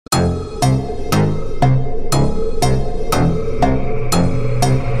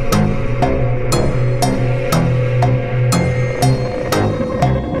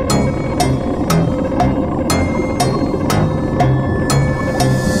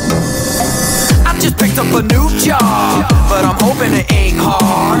just picked up a new job, but I'm hoping to aim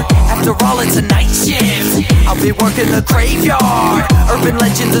hard. After all, it's a night shift, I'll be working the graveyard. Urban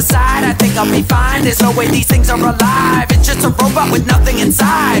legends aside, I think I'll be fine. There's no way these things are alive. It's just a robot with nothing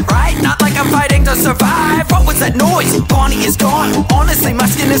inside, right? Not like I'm fighting to survive. What was that noise? Bonnie is gone. Honestly, my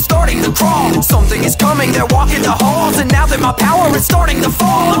skin is starting to crawl. Something is coming, they're walking the halls, and now that my power is starting to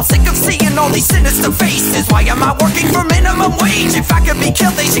fall, I'm sick of seeing all these sinister faces. Why am I working for minimum wage? If I could be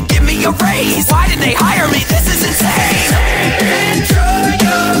killed, they should give me a raise. Why did they hire me? This is insane. Enjoy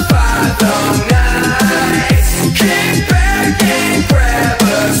your final nights. Kick back and grab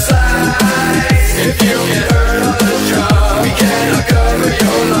a slice. If you get hurt on the job, we cannot cover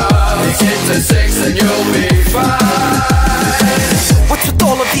your loss. Get to 6 and you'll be fine. What's with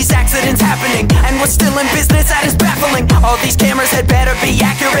all of these accidents happening, and we're still in business? That is baffling. All these cameras had better be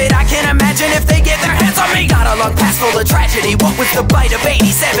accurate. I can't imagine if they get their hands on me. Got a long past full of tragedy. What was the bite of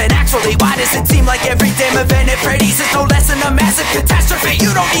 87? Actually, why does it seem like every damn event at Freddy's is no less than a massive catastrophe?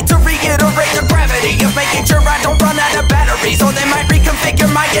 You don't need to reiterate the gravity of making sure I don't run out of batteries, or they might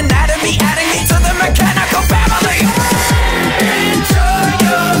reconfigure my anatomy, adding me to the mechanical family. Enjoy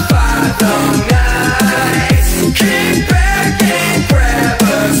your final nights. Kick back and grab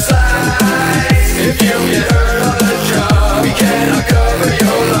a slice. If you get hurt on the job, we cannot cover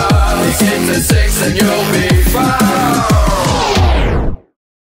your loss. Get to 6 and you'll be fine.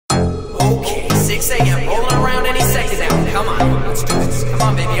 Okay, 6 a.m. rolling around any second now. Come on, let's do this. Come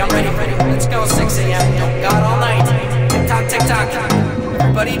on, baby, I'm ready. Let's go. 6 a.m. Don't got all night. Tick tock, tick tock.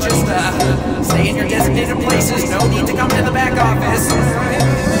 Everybody just stay in your designated places. No need to come to the back office.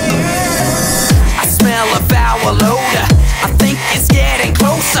 I smell a foul odor. I think it's getting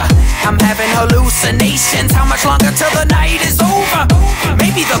closer. I'm having hallucinations. How much longer till the night is over?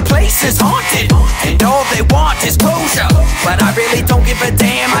 Maybe the place is haunted, and all they want is closure. But I really don't give a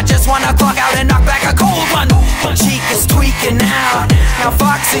damn. I just wanna clock out and knock back a cold one. Cheek is tweaking out. Now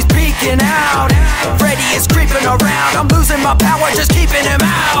Foxy's peeking out. Freddy is creeping around. I'm losing my power just keeping him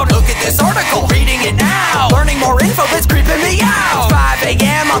out. Look at this article, reading it now. Learning more info that's creeping me out. 5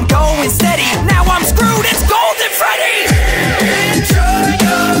 a.m. I'm going steady. Now I'm screwed. It's Golden Freddy. Enjoy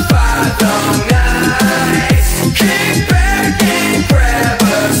your final nights. Kick back and grab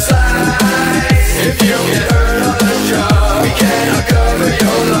a slice. If you get hurt on the job, we cannot cover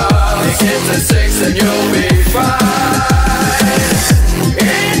your loss. Get to 6 and you'll be fine.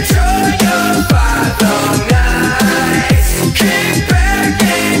 Enjoy your final nights. Kick back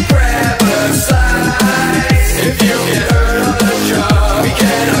and grab a slice. If you get hurt on the job, we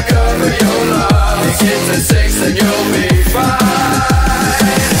cannot cover your loss. Get to 6 and you'll be fine.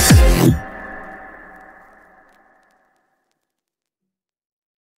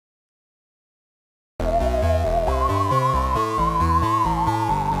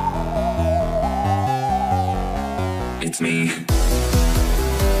 It's me.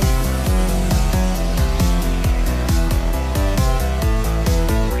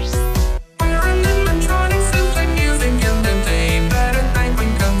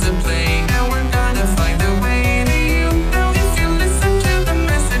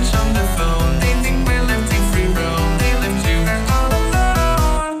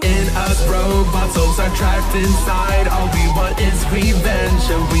 Trapped inside, all we want is revenge,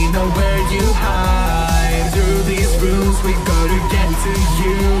 and we know where you hide. Through these rooms we go to get to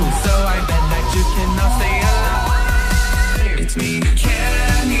you, so I bet that you cannot stay alive. It's me.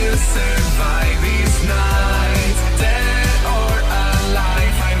 Can you survive these nights? Dead or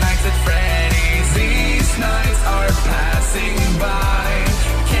alive? 5 nights at Freddy's. These nights are passing by.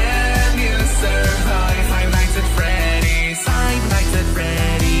 Can you survive 5 nights at Freddy's? 5 nights at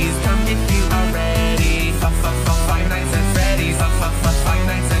Freddy's. Come if you are ready. 5 nights at Freddy's. 5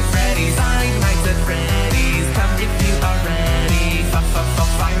 nights at Freddy's. 5 nights at Freddy's. Come if you are ready.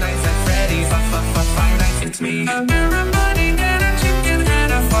 5 nights at Freddy's. 5 nights. It's me. Everybody get a chicken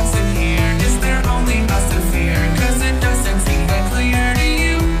and a fox in here. Is there only us to fear? 'Cause it doesn't seem that clear to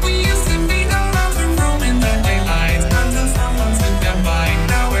you. We used to be allowed to roam in the daylight until someone took their bite.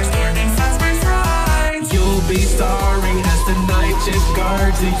 Now we're stored in Salvage Rage. You'll be starring as the night shift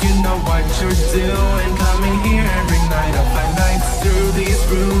guard. Do you know what you're doing? Coming here every night of 5 nights. Through these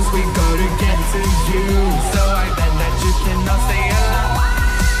rooms we go to get to you, so I bet that you cannot stay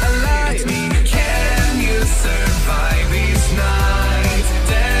alive. It's me. Can you survive these nights?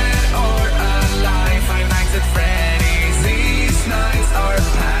 Dead or alive? 5 nights at Freddy's. These nights are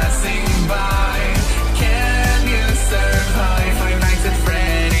passing by. Can you survive 5 nights at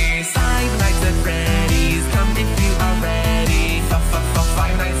Freddy's? 5 nights at Freddy's. Come if you are ready.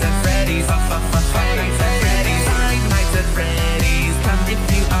 5 nights at Freddy's. 5 nights at Freddy's. 5 nights at Freddy's. Come if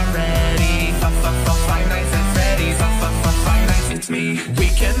you are ready.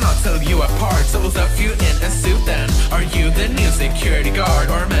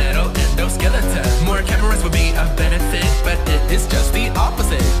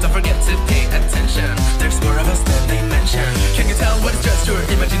 opposite. Don't forget to pay attention. There's more of us than they mention. Can you tell what is just your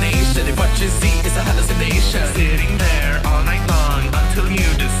imagination? If what you see is a hallucination. Sitting there all night long until you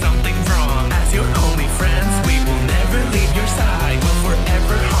do something wrong. As your only friends, we will never leave your side. We'll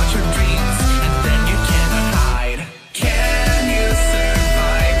forever haunt your dreams, and then you cannot hide. Can you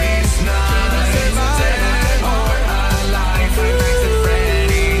survive these nights? Dead or alive? Five Nights at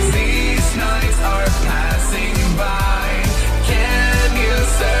Freddy's. These nights are passing by. Can you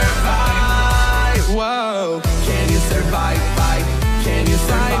survive? Whoa. Can you survive? Can you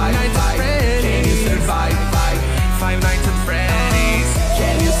survive? Can you survive? Five Nights at Freddy's.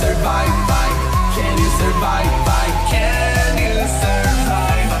 Can you survive? Can you survive? Can you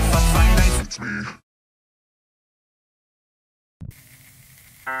survive? Five Nights at Freddy's.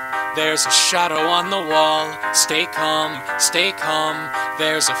 There's a shadow on the wall. Stay calm, stay calm.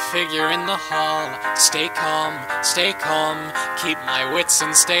 There's a figure in the hall. Stay calm, stay calm. Keep my wits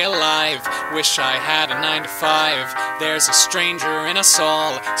and stay alive. Wish I had a 9 to 5. There's a stranger in us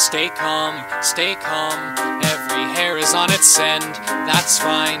all. Stay calm, stay calm. Every hair is on its end. That's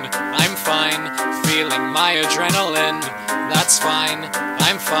fine, I'm fine. Feeling my adrenaline. That's fine,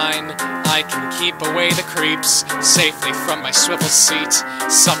 I'm fine. I can keep away the creeps safely from my swivel seat.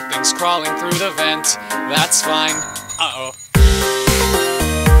 Something's crawling through the vent. That's fine. Uh-oh.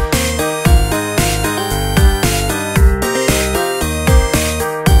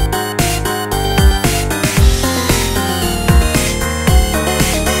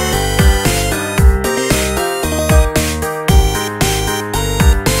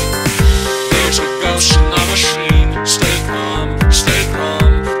 There's a ghost in the machine. Stay calm, stay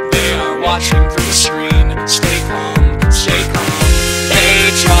calm. They are watching through the screen. Stay calm, stay calm.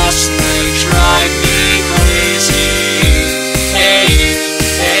 They trust, they drive me crazy. Hey,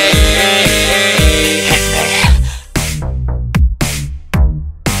 hey, hey, hey.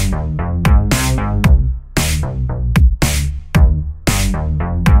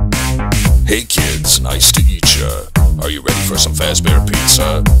 Hey kids, nice to eat ya. Are you ready for some Fazbear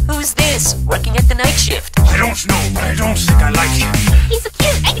pizza? Who's this? Working at the night shift? I don't know, but I don't think I like him. He's so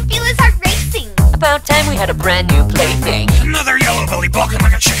cute, I can feel his heart racing. About time we had a brand new plaything. Another yellow belly balking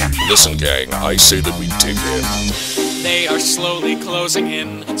like a chicken. Listen gang, I say that we dig in. They are slowly closing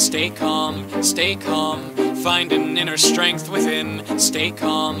in. Stay calm, stay calm. Find an inner strength within. Stay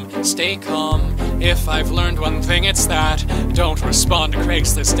calm, stay calm. If I've learned one thing, it's that don't respond to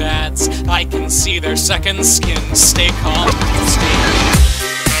Craigslist ads. I can see their second skin. Stay calm, stay calm.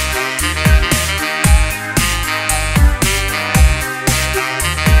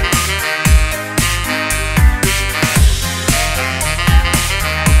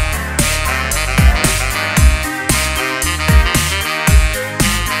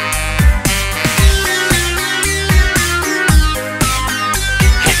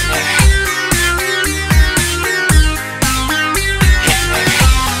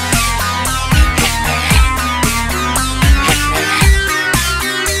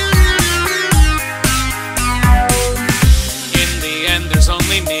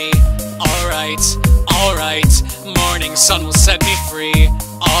 Sun will set me free.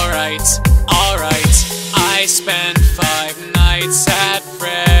 Alright, alright. I spent 5 nights at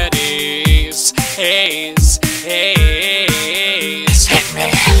Freddy's. Haze, haze. Hit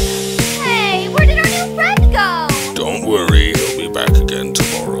me. Hey, where did our new friend go? Don't worry, he'll be back again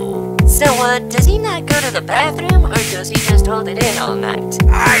tomorrow. So does he not go to the bathroom, or does he just hold it in all night?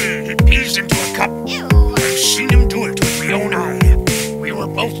 I eased into a cup. Ew. I've seen him do it with my own eye. We were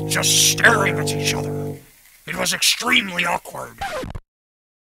both just staring at each other. It was extremely awkward.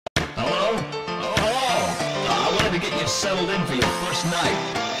 Hello? Oh, hello! I wanted to get you settled in for your first night.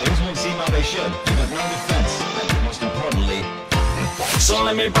 Things won't seem how they should. You got no defense, and most importantly... So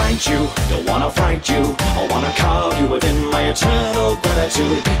let me bite you, don't wanna fight you. I wanna carve you within my eternal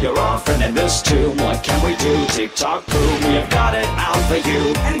gratitude. You're our friend in this too, what can we do? Tick-tock prove we have got it out for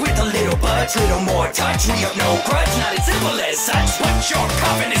you. And with a little budge, little more touch, we have no grudge, not as simple as such. But your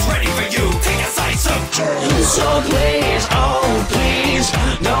coffin is ready for you, take a slice of turn. So please, oh please,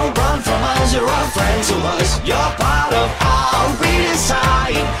 don't run from us, you're our friend to us. You're part of our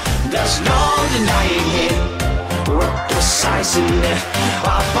redesign, there's no denying it. We're precise in it,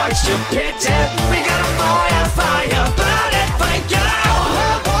 our fights to pity. We got a fire, burn it for you.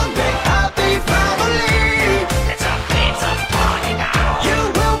 Have one big happy family. It's a party now. You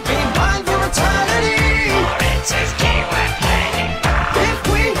will be mine for eternity. For it says keep it playing now. If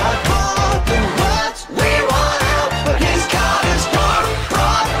we had broken words, we want out. But his God is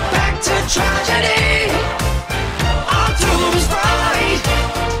brought back to tragedy. Our doom is bright,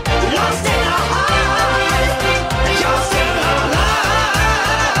 lost in our heart. You're still alive.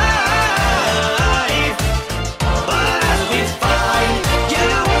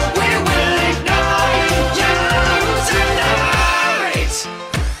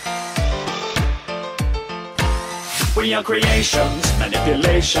 our creations,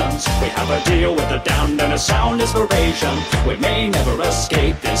 manipulations. We have a deal with the damned and a sound inspiration. We may never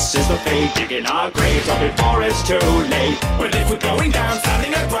escape, this is the fate. Digging our graves up before it's too late. But if we're going down,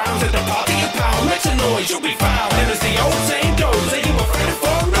 standing our grounds at the party you pound, make some noise, you'll be found. And as the old saying goes, that you were afraid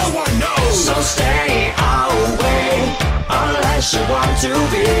for, no one knows. So stay away, unless you want to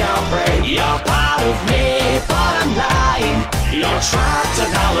be our prey. You're part of me, bottom line. You're trapped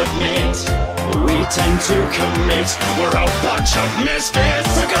and I'll admit, we tend to commit. We're a bunch of misfits.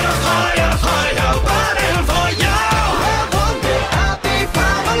 We're gonna hide out, burning for you. We're one big happy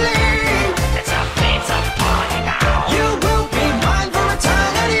family. It's a party now. You will be mine for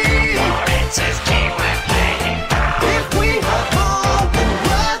eternity. For it's his game we're playing now. If we have more than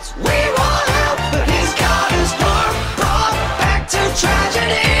words, we will help. He's got his heart brought back to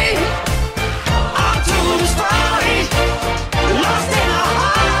tragedy. Our doom's bright, lost in our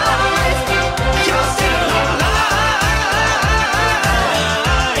eyes. You're still alive.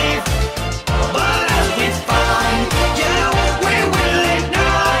 But as we find you, we will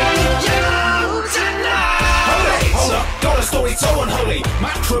ignite you tonight. Hold up, got a story so unholy.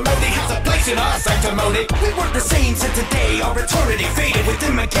 Matrimony has a place in our sanctimony. We weren't the same since the day our eternity faded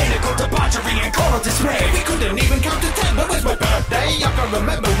within mechanical debauchery and carnal dismay. We couldn't even count to 10, but it was my birthday. I can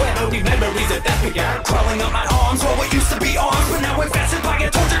remember when only memories of that began. Crawling up my arms while what used to be arms, but now we're fastened by a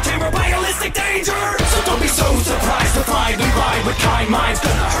torture chamber by holistic danger. So don't be so surprised to find we ride with kind minds.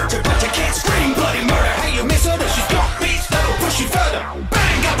 Gonna hurt you, but you can't scream bloody murder. Hey, you miss her, then she's got beats that'll push you further.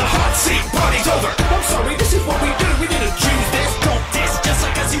 Bang, got the hot seat, party's over. I'm sorry, this is what we do. We didn't choose this. Don't diss, just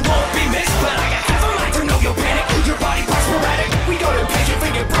like us, you won't be missed. But I got half a mind to know you'll panic. Your body parts sporadic. We got impatient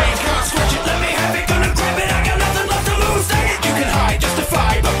for your brains, can't stretch it. Let me have it, gonna grab it. I got nothing left to lose. Dang it, you can hide,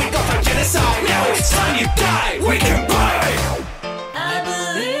 justify, but we got the genocide. Now it's time you die. We can buy.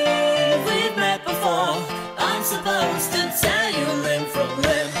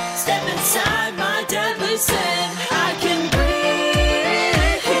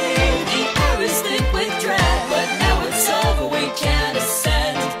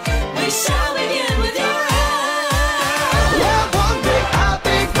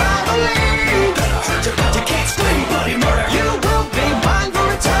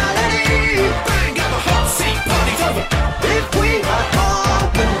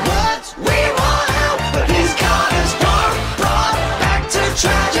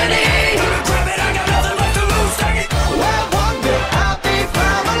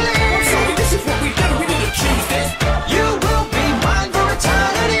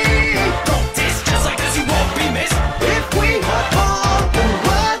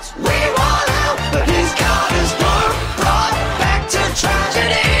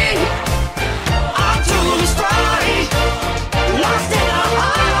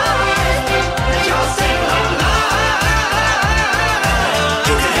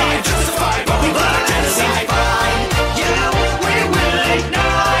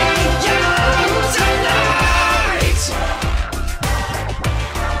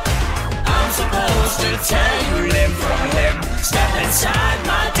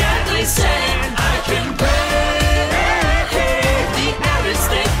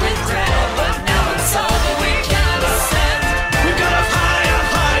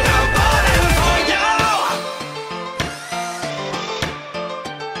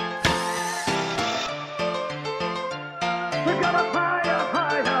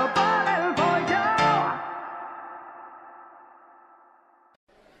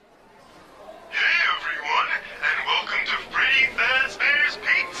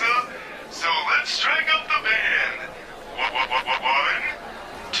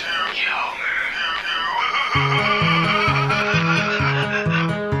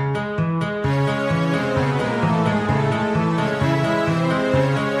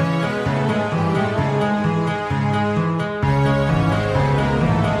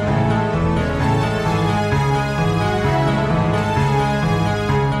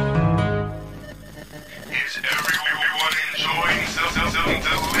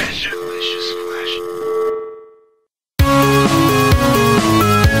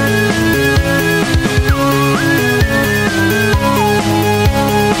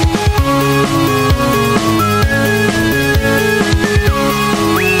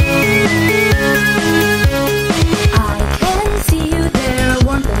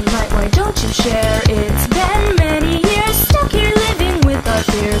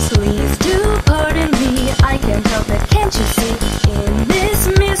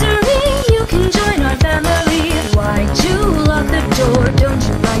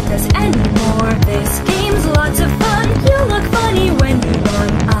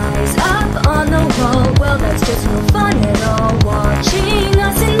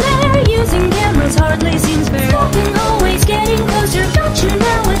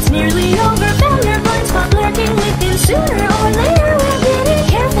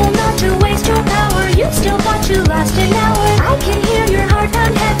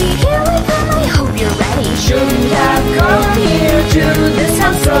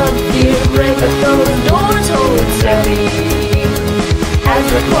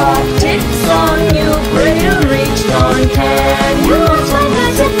 on, can you watch my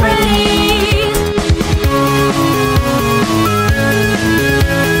nights at Freddy's?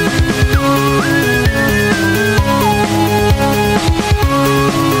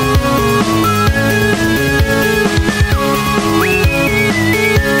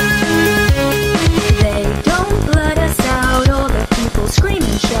 They don't let us out, all the people scream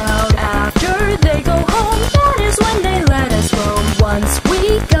and shout. After they go home, that is when they let us roam. Once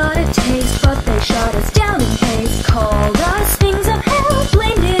we got a taste, but they shot us down in case. Called us things of hell,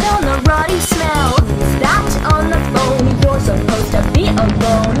 blamed it on the rotty smell. Who's that on the phone? You're supposed to be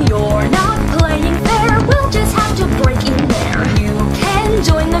alone. You're not playing fair, we'll just have to break in there. You can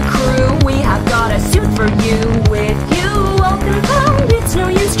join the crew, we have got a suit for you. With you all confound, it's no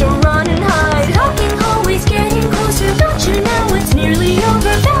use to run and hide. Talking always getting closer, gotcha now it's nearly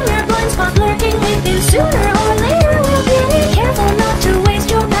over. Found their blind spot lurking within, sooner or later we'll get it. Careful not to waste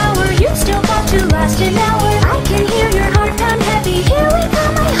your power, you've still got to last an hour. I can hear your heart pound heavy, here we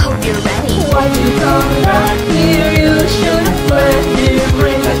come, I hope you're ready. Why'd you come back here? You should have fled here.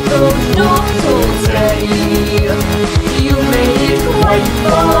 Bring back those doors, hold steady. You made it quite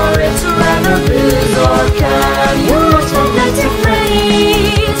far, it's rather bizarre. Can you watch my nights at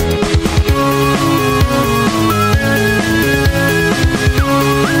Freddy's?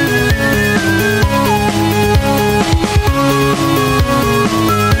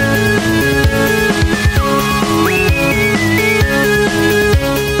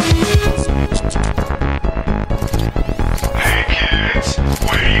 Hey kids,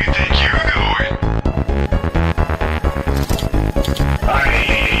 where do you think you're going?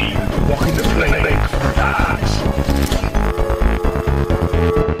 I'm walking the plank for us.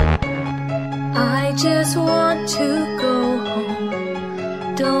 I just want to go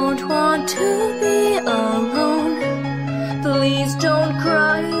home, don't want to be alone. Please don't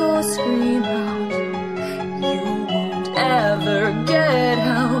cry or scream out, you won't ever get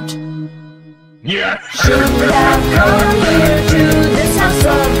out. Yeah. Shouldn't have come here to this house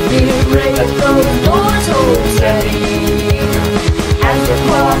of fear. Break those doors, hold steady. As the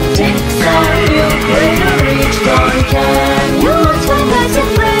clock ticks, I feel greater each dawn. Can you watch my nights at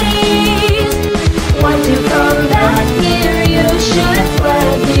Freddy's? Why'd you come back here? You should have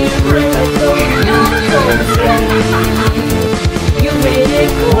fled here. Break those doors, hold steady. You made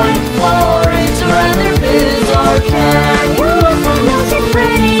it quite far, it's rather bizarre. Can you watch my nights at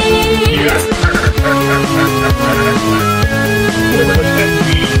Freddy's?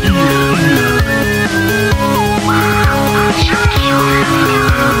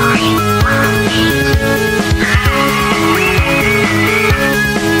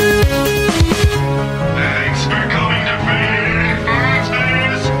 Thanks for coming to Freddy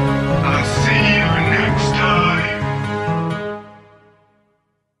Thursdays. I'll see you next time.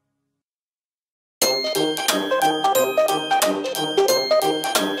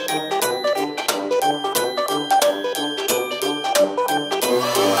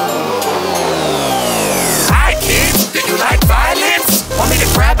 Hi kids, did you like violence? Want me to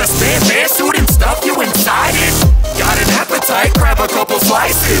grab a spare suit and stuff you inside it? Got an appetite, grab a couple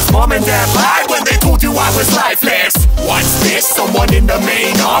slices. Mom and dad lied when they told you I was lifeless. What's this? Someone in the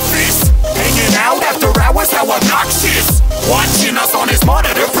main office? Hanging out after hours, how obnoxious. Watching us on his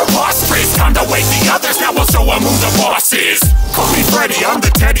monitor, preposterous. Time to wake the others, now we'll show him who the boss is. Call me Freddy, I'm the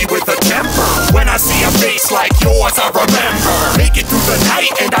teddy with a temper. When I see a face like yours, I remember. Make it through the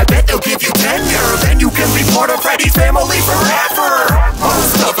night and I bet they'll give you tenure. Then you can be part of Freddy's family forever.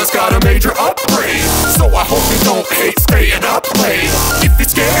 Most of us got a major upgrade, so I hope you don't hate staying up late. If you're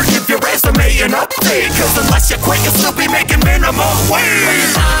scared, give your resume an update, cause unless you quit, you'll still be making minimum wage.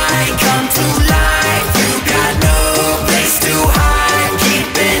 When I come to life, you got no place to hide.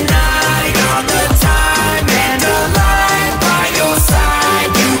 Keep an eye on the time and a light by your side.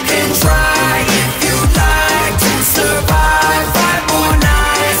 You can try if you like to survive 5 more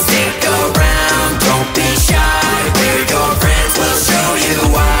nights. Stick around, don't be shy. We're your friends, we'll show you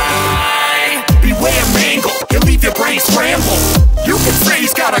why. Beware Mangle, he'll leave your brain scrambled. You can say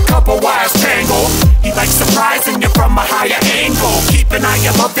he's got a couple wires tangled. He likes surprising you from a higher angle. Keep an eye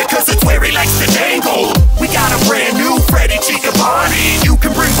above it cause it's where he likes to dangle. We got a brand new Freddy Chickabody. You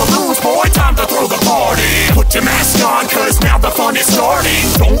can bring balloons, boy, time to throw the party. Put your mask on cause now the fun is starting.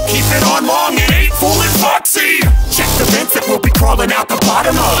 Don't keep it on long, it ain't full and foxy. Check the vents that we'll be crawling out the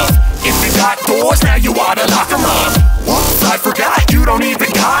bottom of. If you got doors, now you oughta lock them up. Whoops, I forgot, you don't even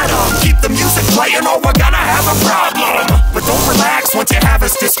got them. Keep the music playing or we're gonna have a problem. But don't relax once you have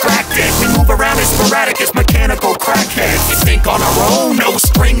us distracted. We move around as sporadic as mechanical crackheads. We think on our own, no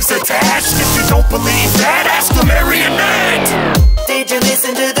strings attached. If you don't believe that, ask the marionette. Did you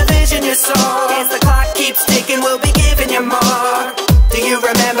listen to the vision you saw? As the clock keeps ticking, we'll be giving you more. Do you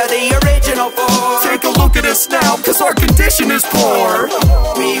remember the original four? Take a look at us now, cause our condition is poor.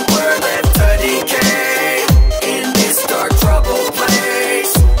 We were left to decay in this dark, troubled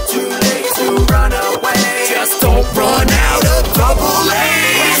place. Too late to run away. Just don't run out of double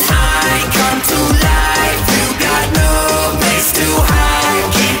A's. When I come to life, you got no place to hide.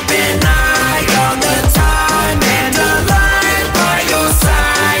 Keep an eye on the time and a light by your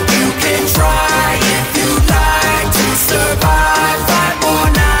side. You can try if you'd like to survive 5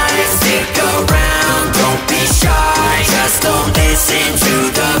 more nights. Stick around, don't be shy. Just don't listen to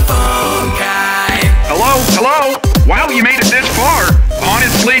the phone guy. Hello? Hello? Wow, you made it this far.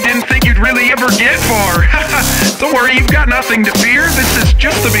 Honestly, didn't think you'd really ever get far. Don't worry, you've got nothing to fear. This is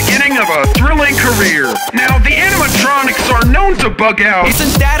just the beginning of a thrilling career. Now, the animatronics are known to bug out.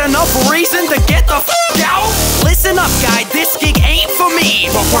 Isn't that enough reason to get the f*** out? Listen up, guy, this gig ain't for me.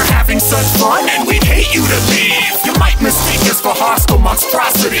 But we're having such fun and we'd hate you to leave. You might mistake us for hostile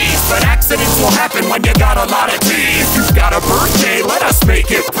monstrosities, but accidents will happen when you got a lot of teeth. If you've got a birthday, let us make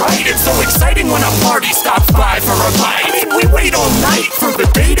it bright. It's so exciting when a party stops by for a bite. I mean, we wait all night for the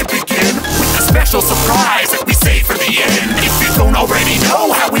day to begin with a special surprise that we save for the end. If you don't already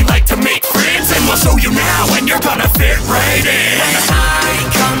know how we like to make friends, and we'll show you now and you're gonna fit right in. When I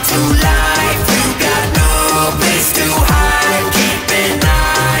come to life, you got no place to hide. Keep an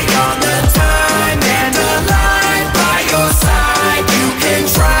eye on the time and a light by your side. You can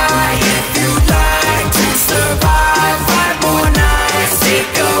try if you'd like to survive 5 more nights. Stick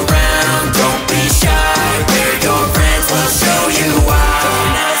around, don't be shy. We're your friends, we'll show you why.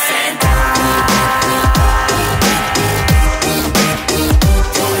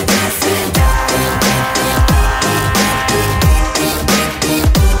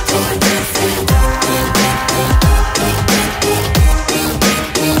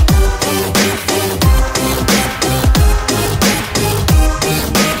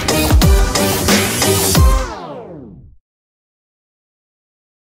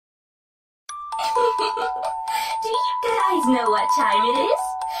 Do you guys know what time it is?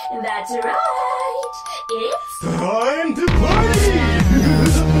 That's right. It's time to party!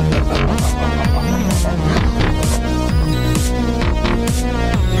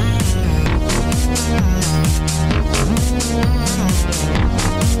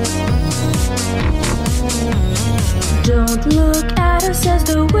 Don't look at us as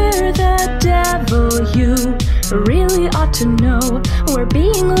though we're the devil. You really ought to know we're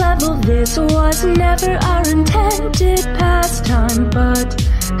being level. This was never our intended pastime, but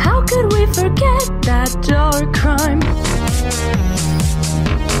how could we forget that dark crime?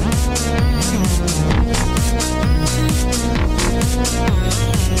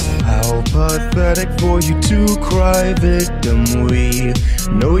 How pathetic for you to cry victim. We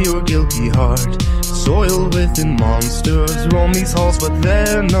know your guilty heart, soiled within monsters, roam these halls, but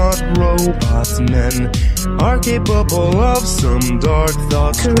they're not robots. Men are capable of some dark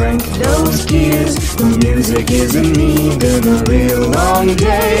thoughts. Crank those gears, the music isn't me. Been a real long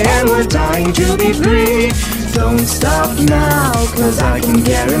day and we're dying to be free. Don't stop now, cause I can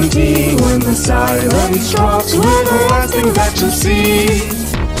guarantee when the silence drops, we're the last thing that you'll see.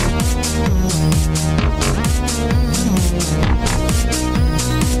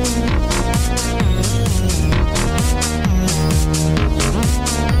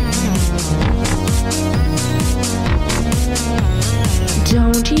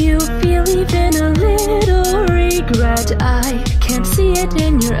 Don't you feel even a little regret? I can't see it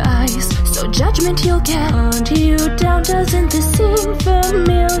in your eyes, so judgment you'll get. Hunt you down, doesn't this seem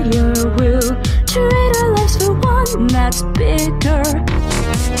familiar? We'll trade our lives for one that's bigger.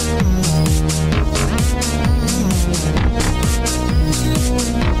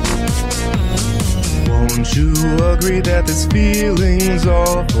 Won't you agree that this feeling's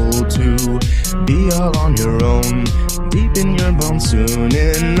awful to be all on your own? Deep in your bones, soon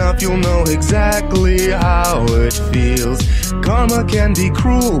enough you'll know exactly how it feels. Karma can be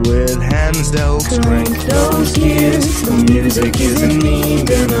cruel with hands dealt. Crank those gears, the music isn't me.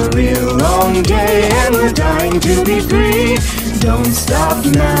 Been a real long day and we're dying to be free. Don't stop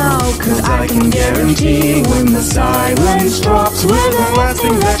now, cause I can guarantee when the silence drops, we're the last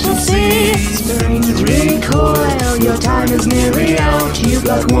thing that you'll see. Springs recoil, your time is nearly out. You've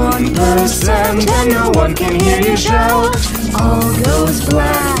got 1% and no one can hear you shout. All goes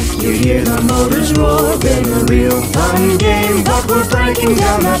black, you hear the motors roar. Been a real fun game, but we're breaking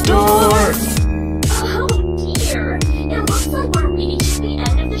down that door. Oh dear, it looks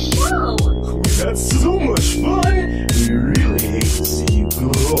had so much fun. We really hate to see you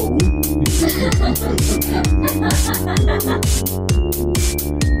go.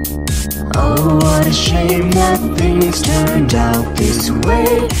 Oh, what a shame that things turned out this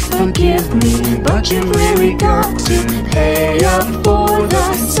way. Forgive me, but you've really got to pay up for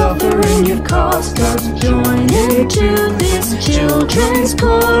the suffering you've caused. Cause join into this children's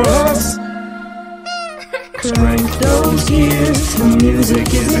chorus. Crank those gears, the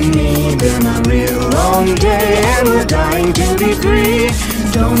music isn't me. Been a real long day and we're dying to be free.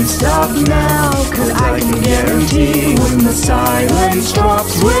 Don't stop now, cause I can guarantee when the silence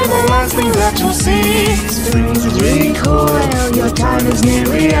drops, we're the last thing that you'll see. Strings recoil, your time is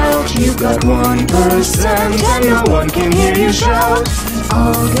nearly out. You've got 1% and no one can hear you shout.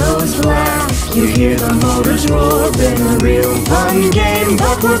 All goes black, you hear the motors roar. Been a real fun game,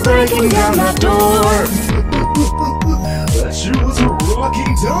 but we're breaking down that door. That sure was a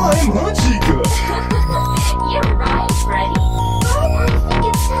rocking time, huh, Chica? You're right, Freddy. But I think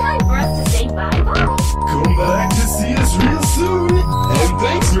it's time for us to say bye-bye. Come back to see us real soon. And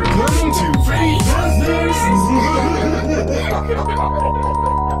thanks for coming to Freddy Fazbear's.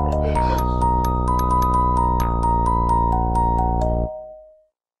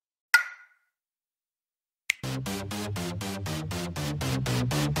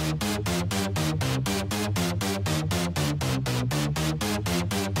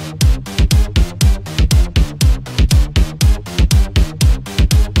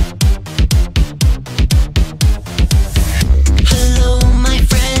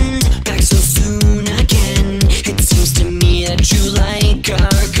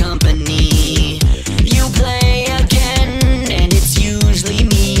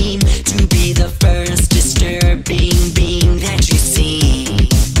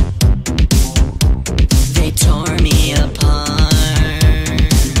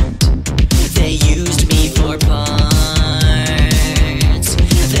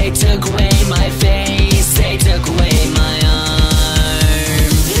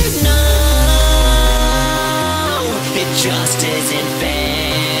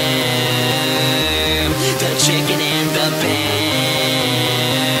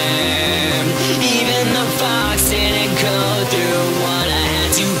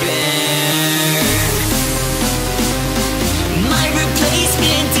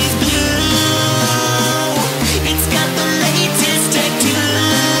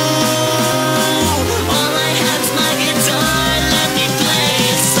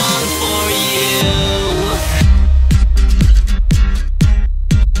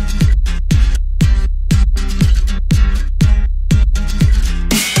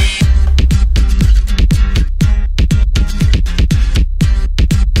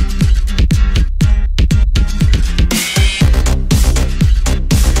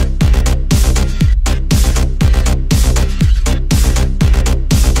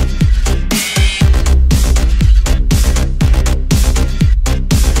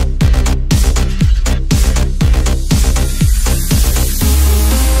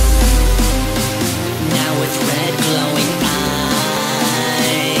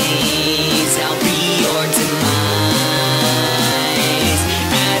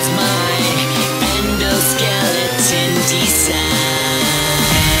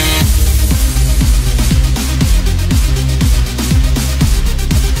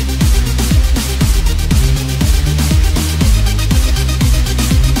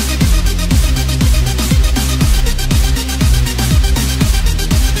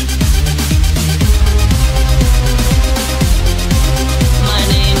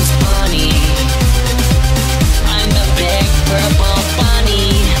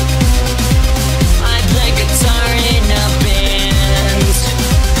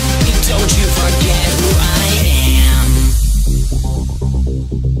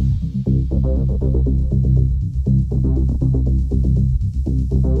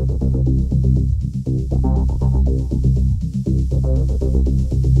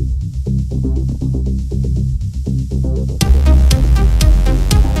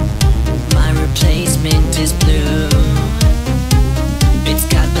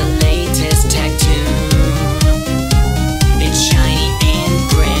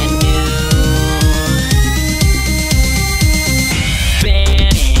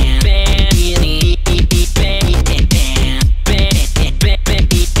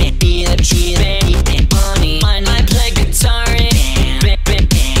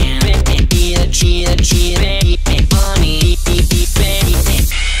 Cheer.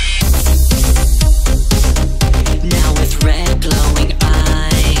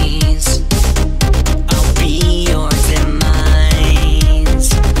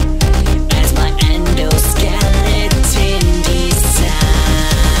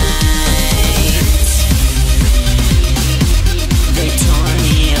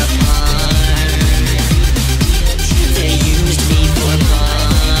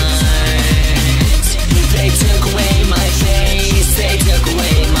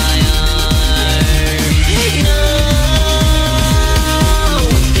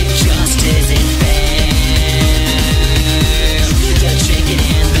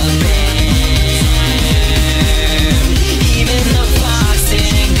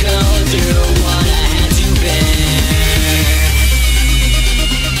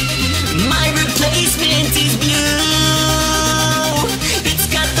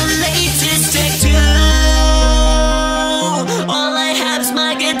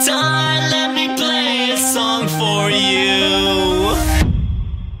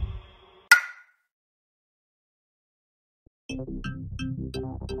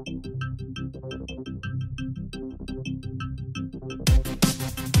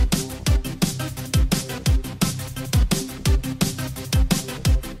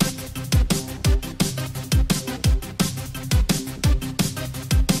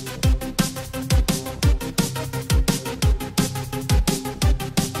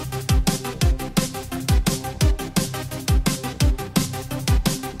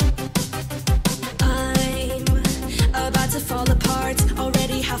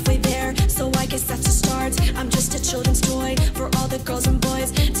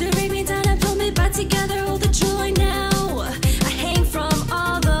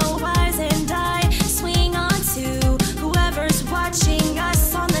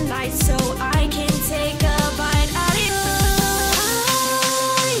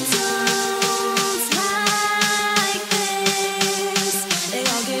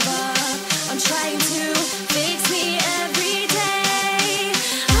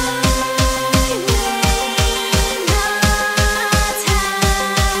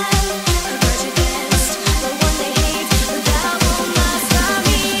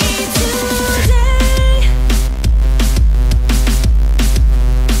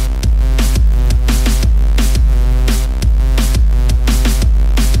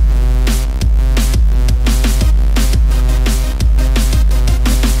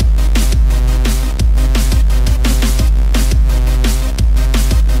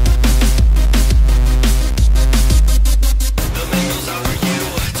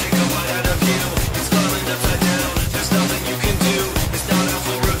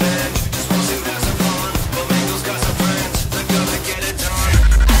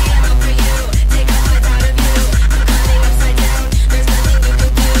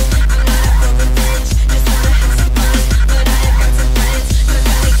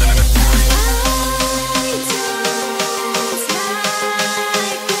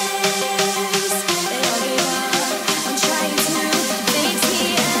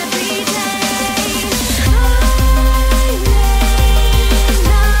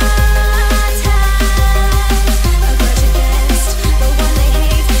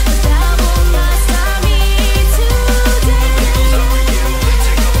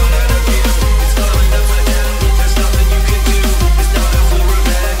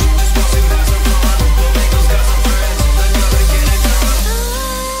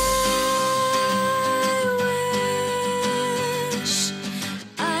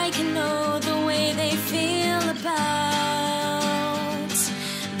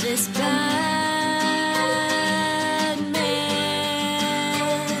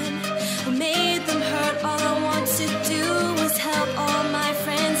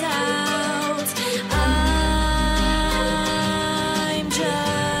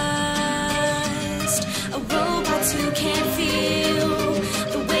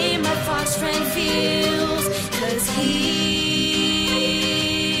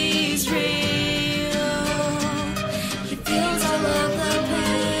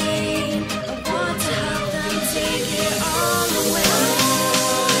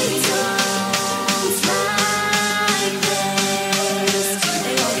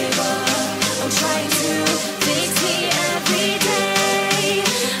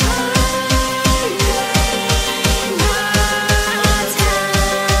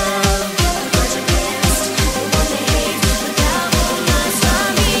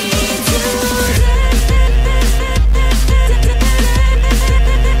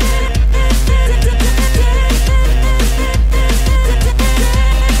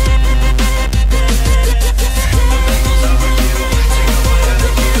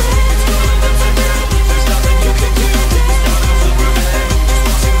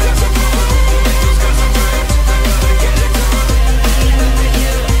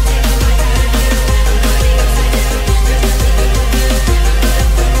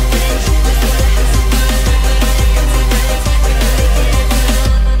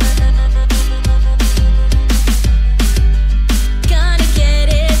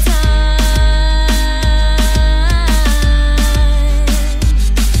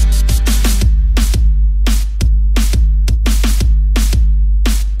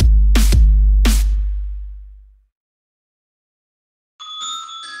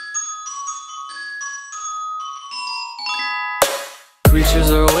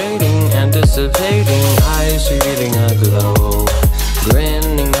 Creatures are waiting, anticipating, eyes revealing a glow,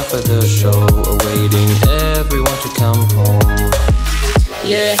 grinning up for the show, awaiting everyone to come home.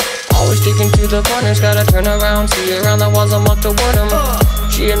 Yeah, always sticking to the corners, gotta turn around, see around the walls and walk toward them.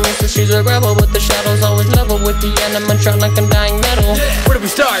 She admits that she's a rebel, but the shadows always level with the animatronic and dying metal. Where do we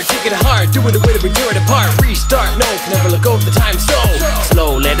start? Take it hard, do it the way that we tear it apart. Restart, no, can never look over the time so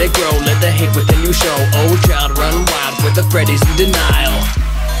slow. Let it grow, let the hate within you show. Oh child, run wild with the Freddy's in denial.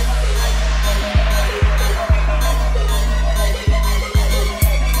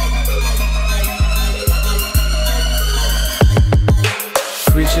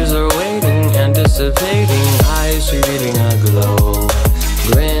 Creatures are waiting, anticipating, eyes revealing a glow,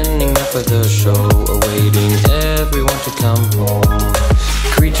 grinning up for the show, awaiting everyone to come home.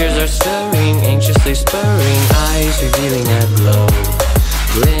 Creatures are stirring, anxiously spurring, eyes revealing a glow,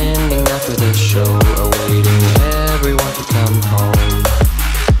 grinning up for the show, awaiting everyone to come home.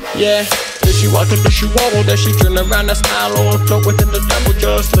 Yeah, does she walk or does she wobble? Does she turn around and smile or float within the double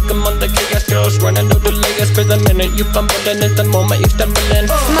just look among the chaos, just running no delay. For the minute you fumble and it's the moment you stumble in.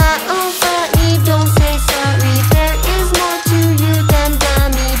 Smile funny, don't say sorry. There is more to you than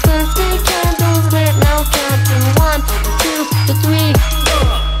dummy. Birthday candles lit, now counting 1, 2 to 3.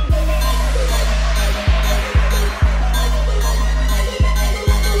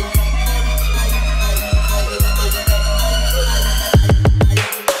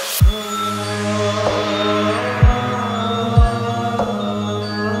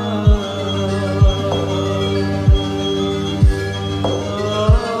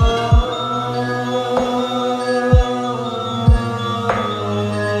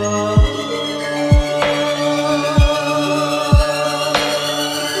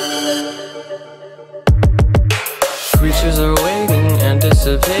 Creatures are waiting,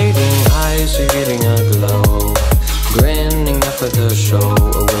 anticipating, eyes revealing a glow, grinning up for the show,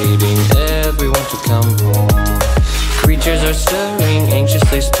 awaiting everyone to come home. Creatures are stirring,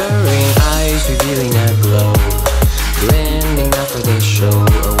 anxiously spurring, eyes revealing a glow, grinning up for the show,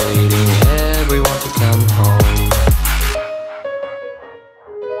 awaiting everyone to come home.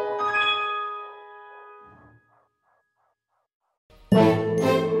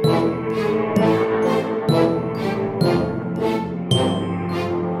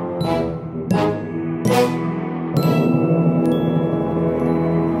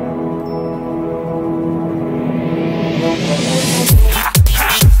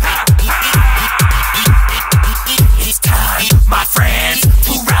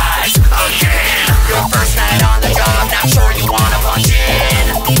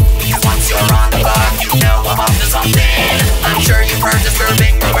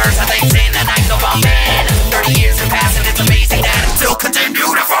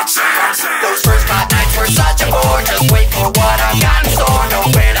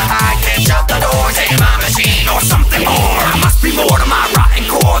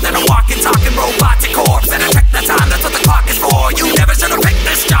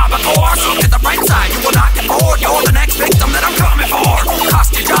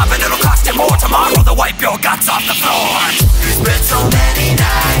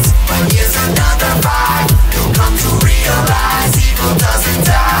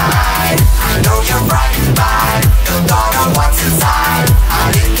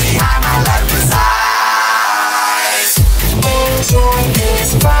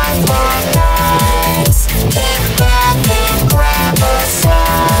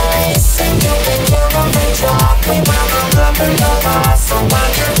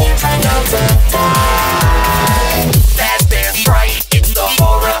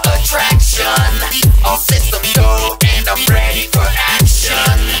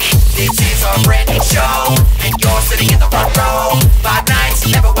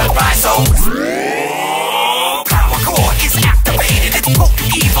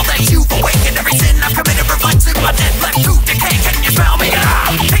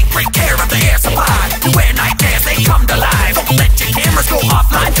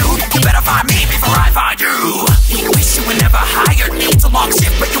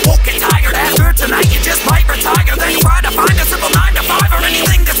 Tonight you just might retire. Then try to find a simple 9 to 5 or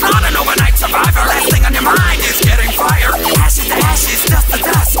anything that's not an overnight survivor. Last thing on your mind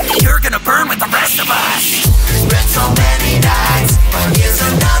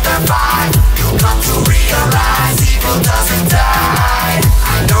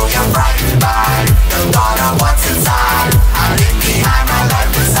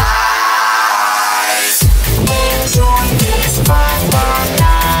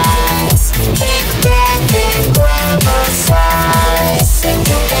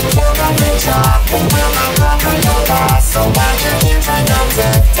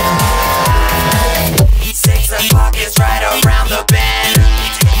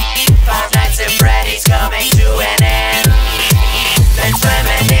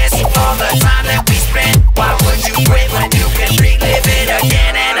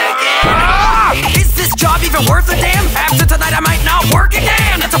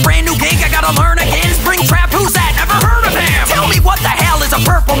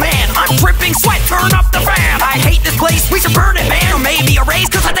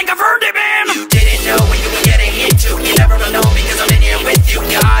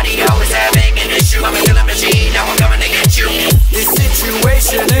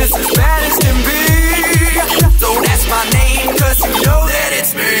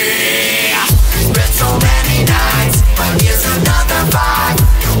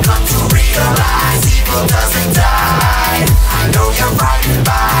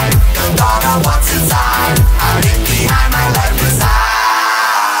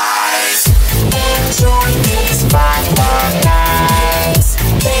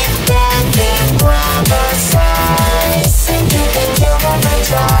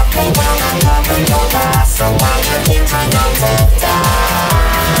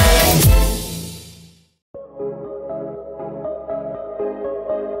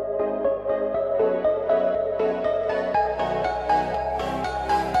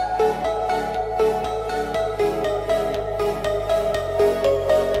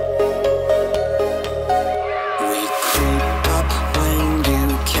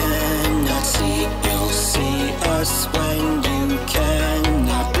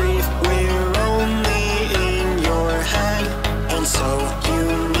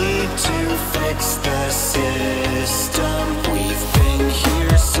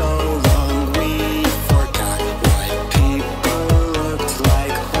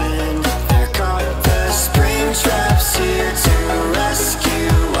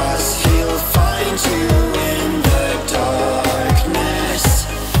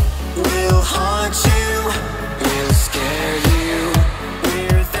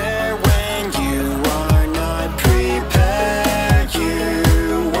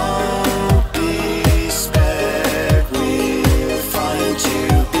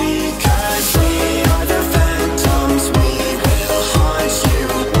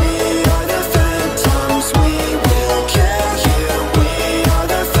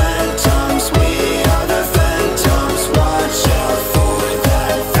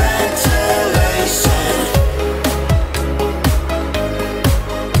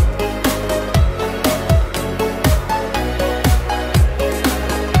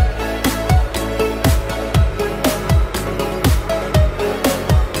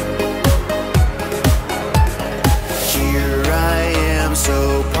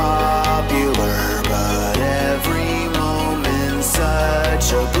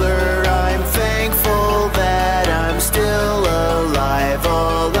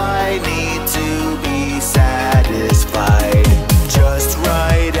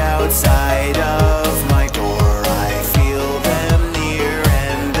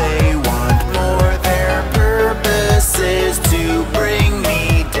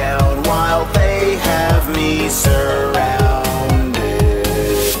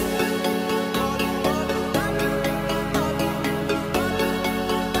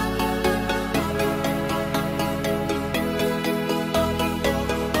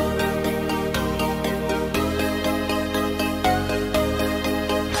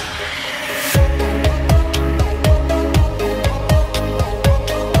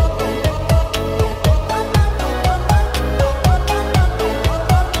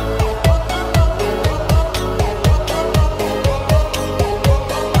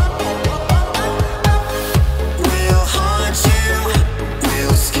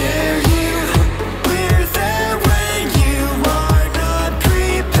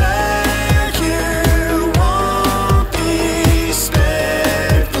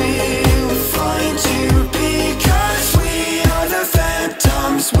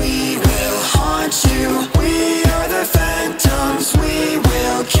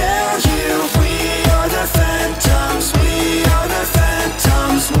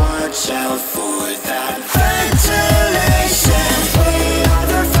avoid that ventilation. We are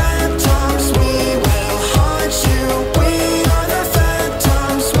the phantoms, we will haunt you. We are the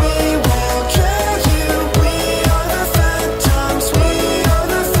phantoms, we will kill you. We are the phantoms, we are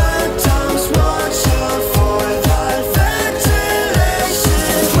the phantoms. Watch out for that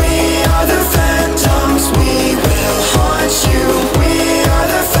ventilation. We are the phantoms, we will haunt you. We are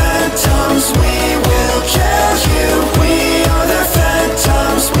the phantoms, we will kill you. We are the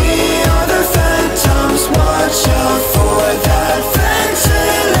phantoms, we are the phantoms. Watch out for that ventilation.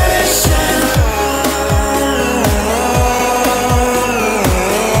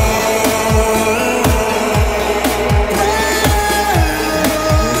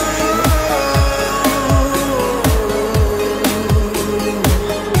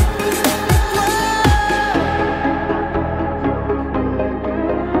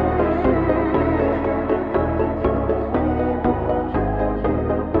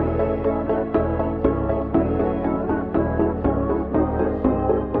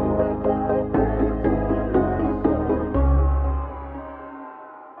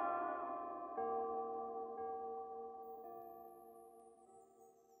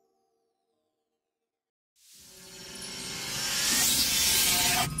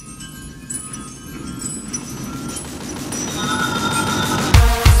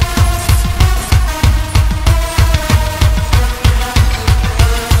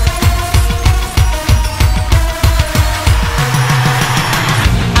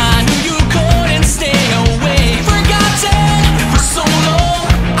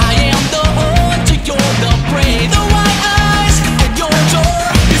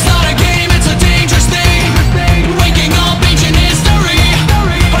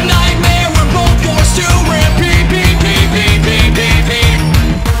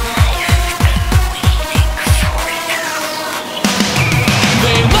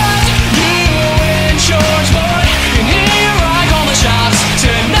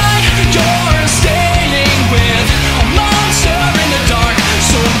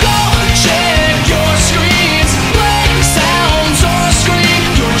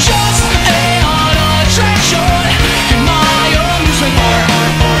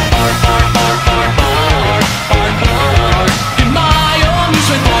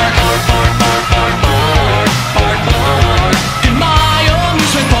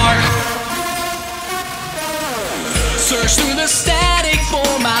 Search through the static for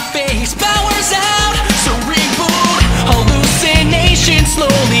my face. Powers out, so reboot. Hallucinations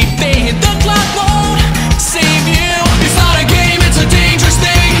slowly fade. The clock won't save you. It's not a game, it's a dangerous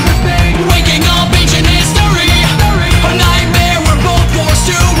thing. Waking up ancient history. A nightmare we're both forced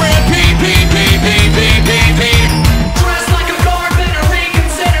to repeat. Dress like a guard, better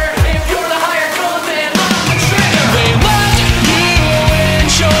reconsider. If you're the higher code, then I'm the trigger. They left you in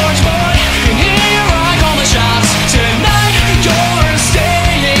charge, but in here I call the shots. Tonight you're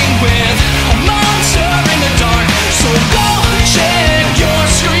staying with a monster in the dark. So go check your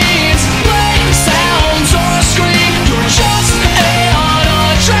screens. Play sounds or scream. You're just an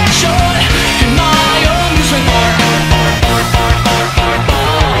attraction in my amusement park.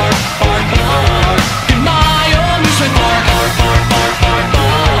 In my amusement park.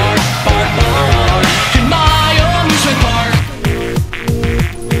 In my amusement park.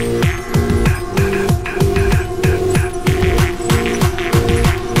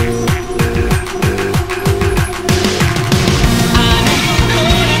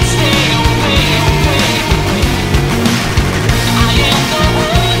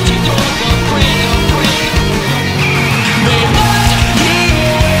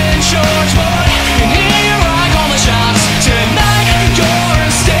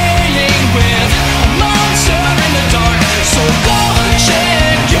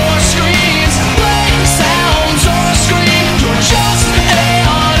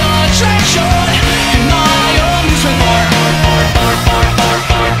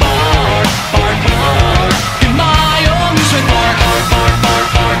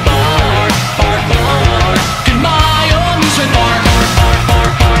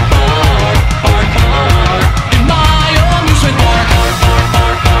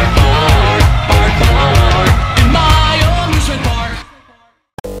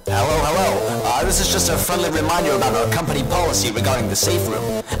 This is just a friendly reminder about our company policy regarding the safe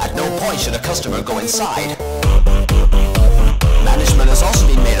room. At no point should a customer go inside. Management has also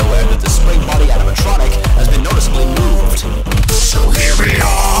been made aware that the spring body animatronic has been noticeably moved. So here we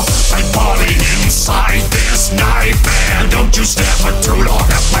are, my body inside this nightmare. Don't you stare for too long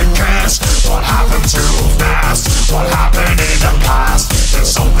at my cash. What happened too fast? What happened in the past? There's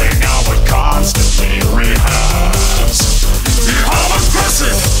something I would constantly rehearse. I'm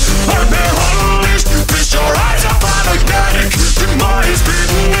aggressive, I'm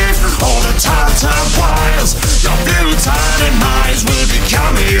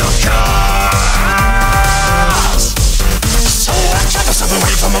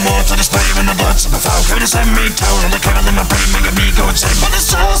more to display when the blood's in the falcon send me down on the curl in my brain, making me go insane. But the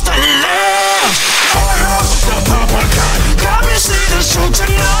soul's still lives. Fire, the purple kind. Got me see the show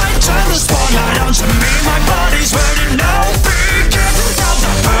tonight. Turn the spotlight onto me. My body's ready now. Begin down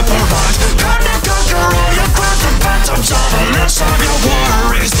the purple light. Gonna conquer all your growth and phantoms. All the less of your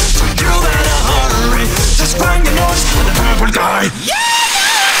worries. So you better hurry. Just bang your noise for the purple guy. Yeah!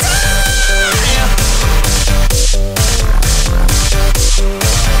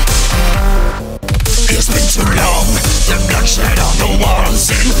 It's been too long, the bloodshed on the walls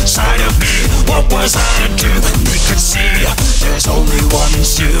inside of me. What was I to do? They could see there's only one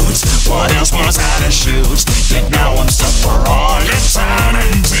suit. What else was I to shoot? Yet now I'm stuck for all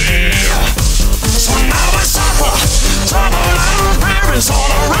eternity. So now I suffer, trouble and fear is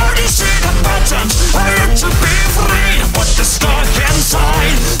all around. You see the patterns, I need to be free. But the stuck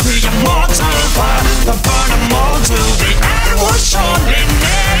inside, the immortal fire, the burn them all to the end was surely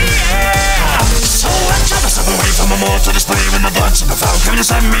near. So I try myself away from a more to display when the blood's in the falcon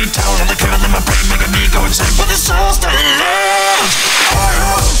send me down on the curl in my brain, making me go insane. But the soul still lives.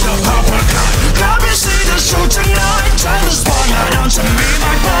 Fire, the purple kind. Got me see the show tonight. Turn the spotlight onto me.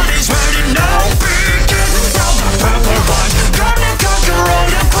 My body's ready now. Begin down the purple light. Gonna conquer all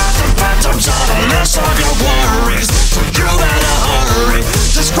your growth and phantoms. All the less of your worries. So you better hurry.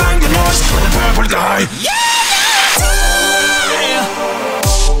 Just bang the noise for the purple guy. Yeah!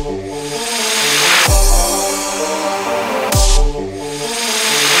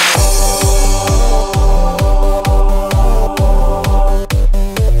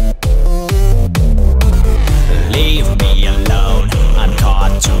 Leave me alone, I'm caught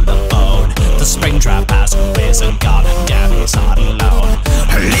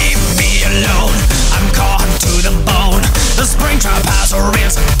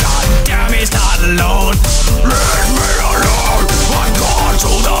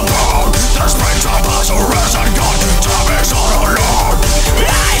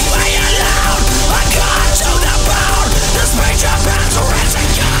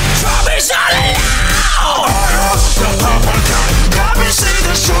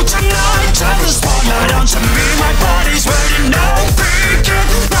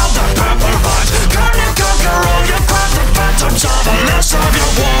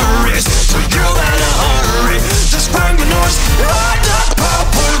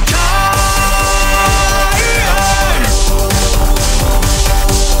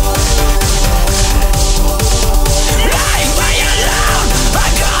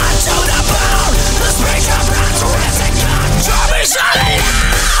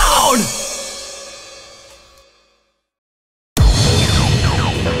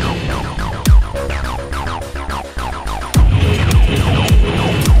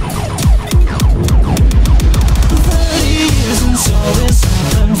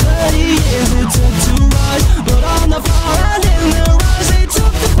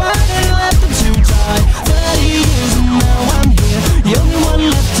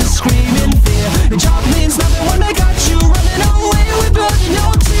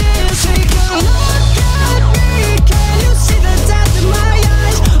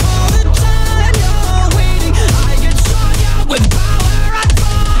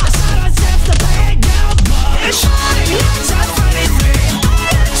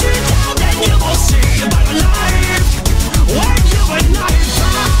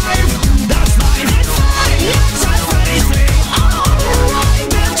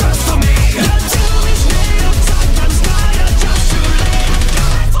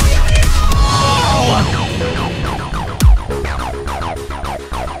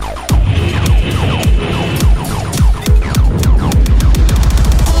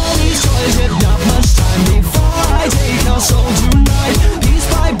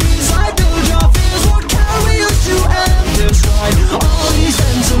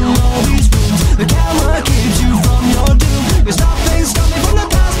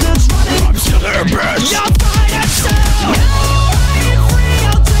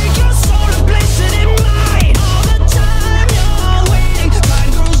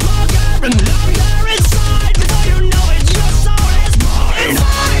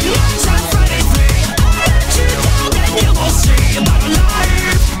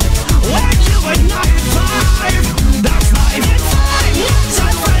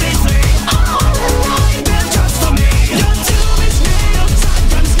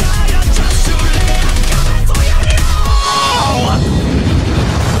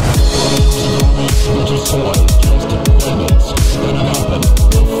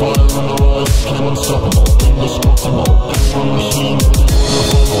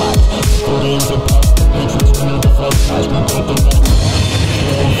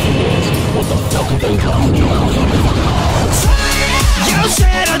You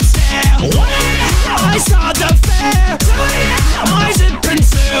said I'd stare. I saw the fear. I did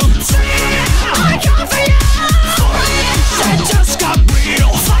consume. I come for you. It just got real.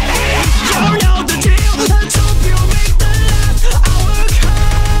 You know the deal. Let's hope you make the last hour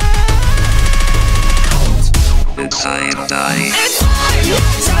count. Inside night. It's fine.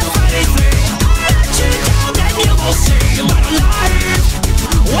 Just Freddy 3. Let you down, then you will see my life.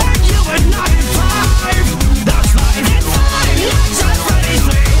 When you were 95, that's life. It's fine. Just Freddy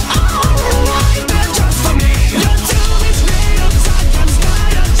 3. Alright, then just for me. Your tomb is made of sometimes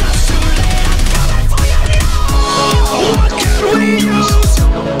better. Just too late. I'm coming for you now. What can we use?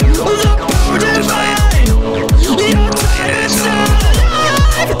 The power divine. Your time is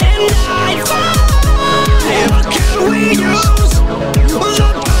alive and nightfall. What can we use? The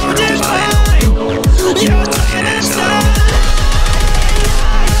power divine. Your time is alive.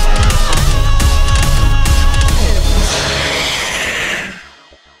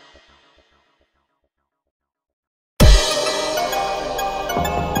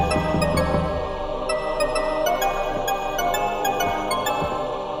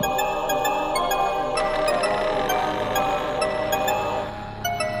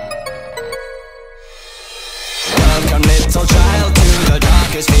 Welcome little child to the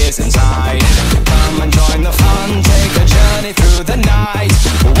darkest fears inside. Come and join the fun, take a journey through the night.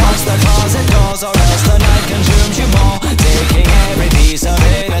 Watch the closet doors or else the night consumes you more. Taking every piece of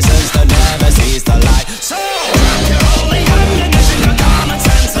innocence that never sees the light. So, grab your holy ammunition, your common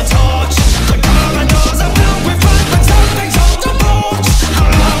sense, a torch. The corridors are filled with fright, but something's on the porch. How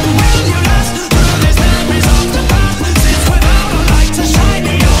long will you last through these memories of the past? Since without a light to shine,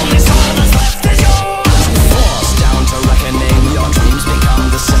 the only soul that's left is yours. Forced down to reckoning, your dreams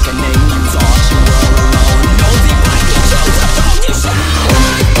become the sickening. You thought you were alone, no deep like you chose a phone. You said,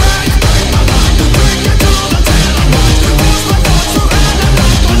 break, break, break my mind. Bring it to the tail of mine. Wash my thoughts around and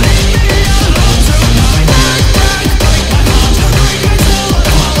back, but leave me alone tonight. Break, break, break my heart. Bring it to the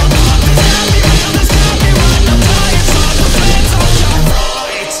fall apart. This can't be real, this can't be right. I'm tired, so the flames all shine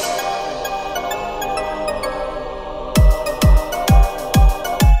bright.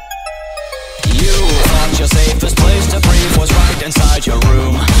 You thought your safest place to breathe was right inside your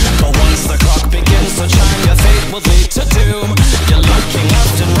room. But once the clock begins to chime, your fate will lead to doom. You're looking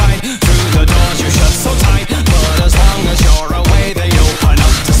left and right through the doors you shut so tight. But as long as you're away, they open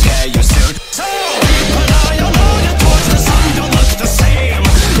up to scare you soon. So keep an eye on all your towards the sun, don't look the same.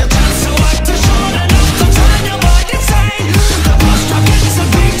 Your chance to act is short enough to turn your mind insane. The bus truck is a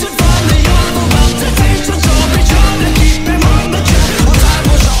beaten from the overwhelmed temptation. So be sure to keep him on the jet, or time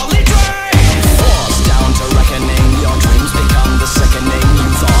will surely drain. Forced down to reckoning, your dreams become the sickening. You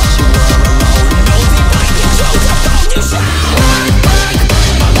thought you were alone, no deep like you chose a phone. You said, break, break,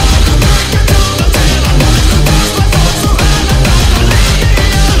 break my mind. Bring it to the tail of mine. Wash my thoughts around and back, but leave me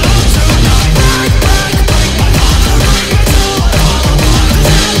alone tonight. Break, break, break my heart. Bring it to the fall apart. This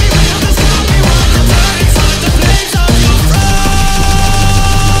can't be real, this can't be right. I'm tired inside the flames of your fright.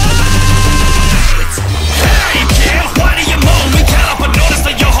 Hey kid, why do you moan? We can't help but notice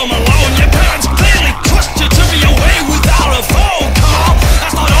that you're home alone. Your parents clearly trust you to be away without a phone call.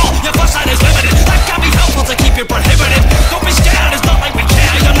 That's not all, your flashlight is limited. That can be helpful to keep you prohibited. Don't be scared, it's not like we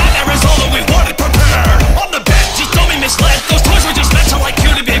care. Your nightmare is all that we wanted prepared. On the bed, just don't be misled. Those toys were just meant to like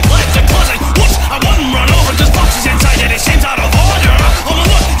you to be bled. The closet, whoops, I wouldn't run over. There's boxes inside and it seems out of order. Oh my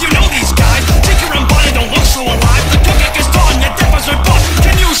look, you know these guys. Tinker and Bonnie don't look so alive. The cookie is gone, your deafers are gone.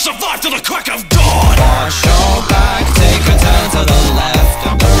 Can you survive to the crack of dawn? Wash your back, take a turn to the left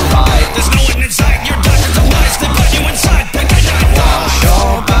and the right. There's no one inside, your doctors are lies. They put you inside, pick a knife. Wash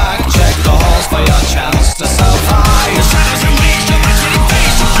your back, check the halls for your chance to survive. The shadows are raised, your masculine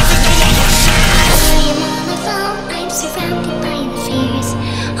face, your life is no longer safe. I am on the phone, I'm surrounded by the fears.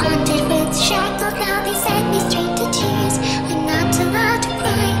 Haunted with shackles, now they send me straight to tears. I'm not allowed to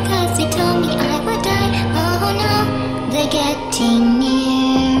cry, cause they told me I would die. Oh no, they're getting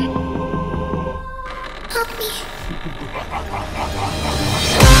near. Help me.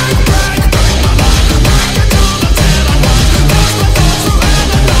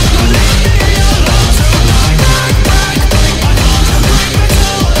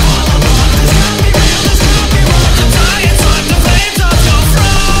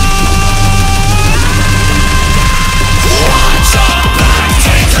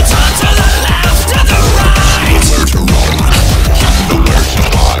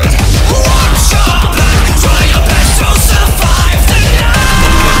 Watch your back, try your best to survive tonight.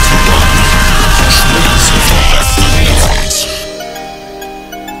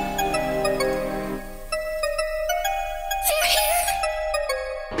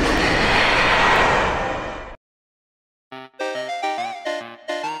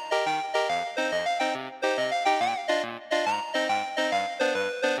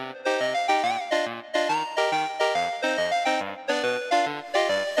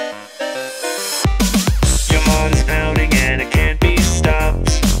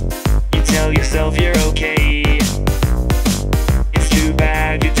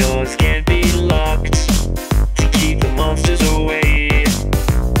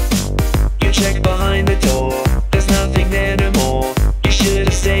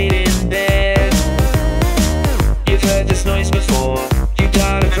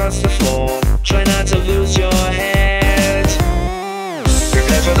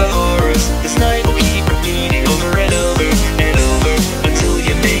 the horrors. This night will keep repeating over and over and over until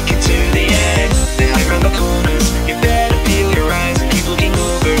you make it to the end. They hide around the corners. You better feel your eyes and keep looking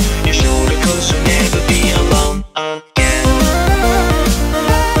over your shoulder, 'cause you'll never be alone again.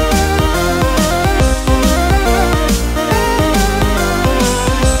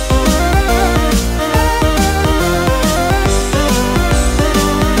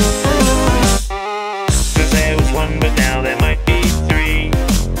 Cause there was one, but now there might be three.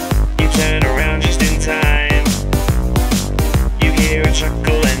 You turn around just in time. You hear a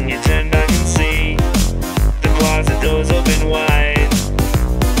chuckle and you turn back and see the closet doors open wide.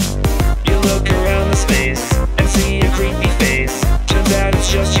 You look around the space and see a creepy face. Turns out it's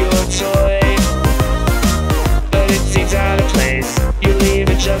just your toy, but it seems out of place. You leave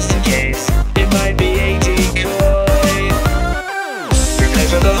it just in case. It might be a decoy. Prepare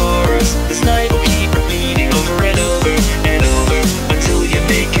for the horrors. This night will keep repeating over and over and over until you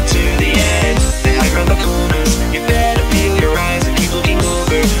make it to the end. They hide around the corners. You better feel your eyes and keep looking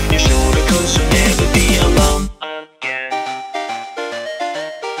over your shoulder, 'cause you'll never be alone again.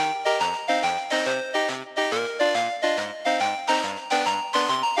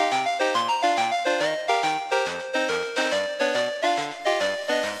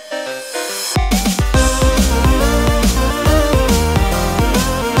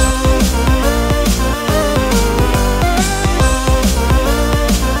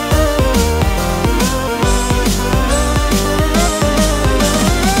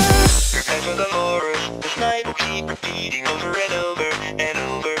 Prepare for the horror. This night will keep repeating over and over and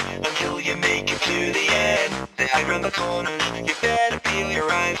over until you make it to the end. They hide around the corners. You better peel your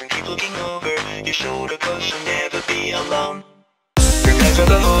eyes and keep looking over your shoulder, 'cause you'll never be alone. Prepare for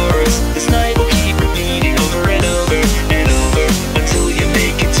the horrors. This night will keep repeating over and over and over until you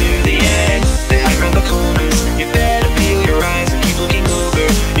make it to the end. They hide around the corners. You better peel your eyes and keep looking over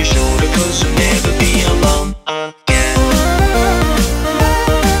your shoulder, 'cause you'll never be alone again.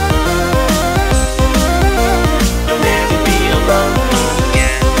 You'll never be alone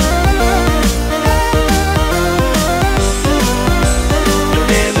again. You'll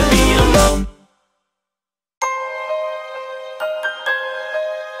never be alone.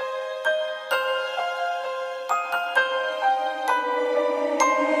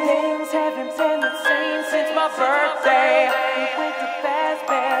 Things haven't been the same since my birthday. We went to Fast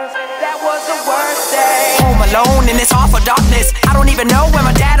Bears, that was the worst day. Home alone in this awful darkness. I don't even know where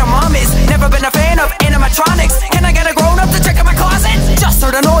my dad or mom is. Never been a fan of animatronics. Can I get a grown up to check out my closet? Just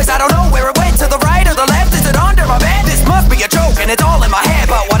heard a noise, I don't know where it went. To the right or the left, is it under my bed? This must be a joke and it's all in my head.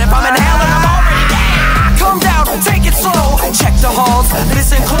 But what if I'm in hell and I'm already dead? Calm down, take it slow. Check the halls,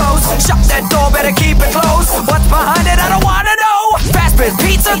 listen close. Shut that door, better keep it closed. What's behind it? I don't wanna know. Fast Bears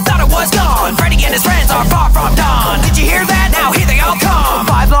Pizza, thought it was gone. Freddy and his friends are far from done. Did you hear that? Now here they all come.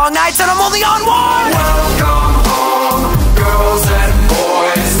 5 long nights and I'm only on one. Welcome home, girls and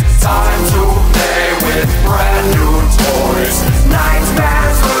boys. Time to play with brand new toys.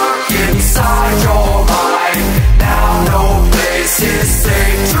 Nightmares lurk inside your mind. Now no place is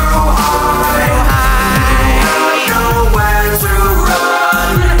safe to hide. You have nowhere to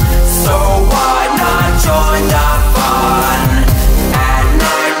run, so why not join the fun? At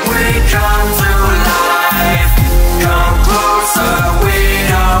night we come to life. Come closer, we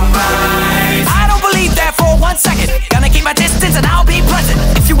don't mind. I don't believe that for 1 second. Gonna keep my distance and I'll be pleasant.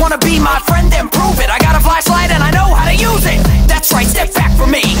 If you wanna be my friend, then prove it. I got a flashlight and I know how to use it. That's right, step back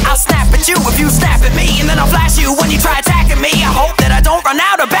from me. I'll snap at you if you snap at me, and then I'll flash you when you try attacking me. I hope that I don't run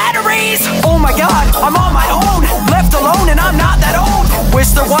out of batteries. Oh my god, I'm on my own. Left alone and I'm not that old. Wish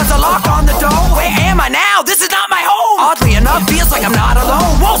there was a lock on the door. Where am I now? This is not my home. Oddly enough, feels like I'm not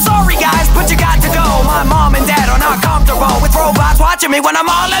alone. Well, sorry guys, but you got to go. My mom and dad are not comfortable with robots watching me when I'm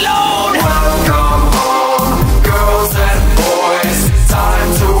all alone. Welcome home, girls and boys.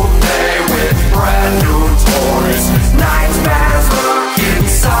 Time to play with brand new toys. Nightmares lurk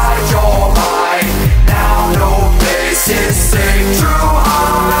inside your mind. Now no place is safe to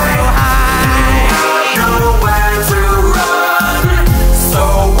hide. You have nowhere to run, so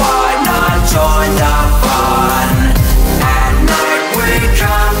why not join the fun? At night we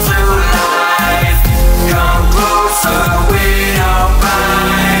come to life. Come closer, we don't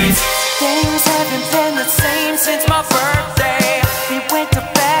mind.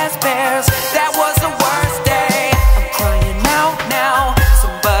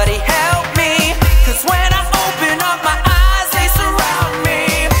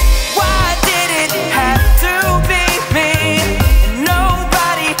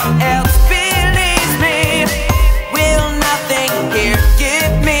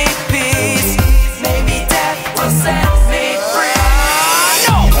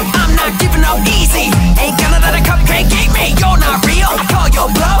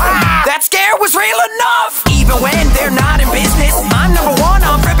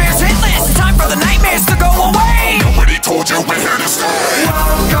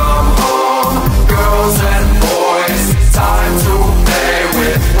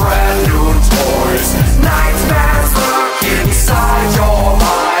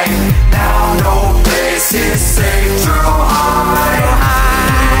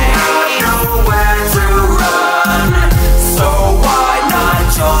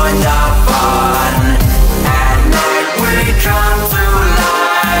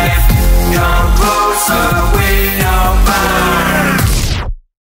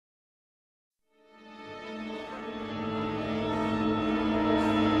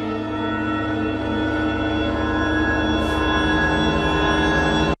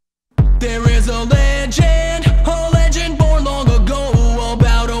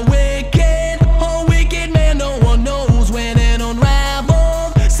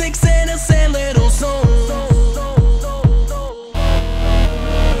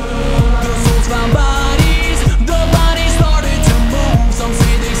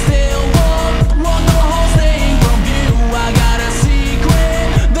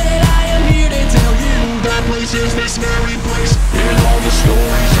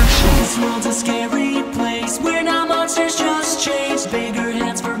 bigger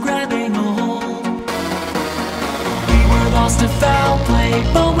hands for grabbing a hold. We were lost to foul play,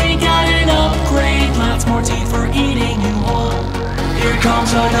 but we got an upgrade. Lots more teeth for eating you whole. Here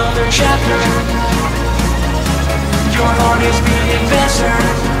comes another chapter. Your heart is beating faster,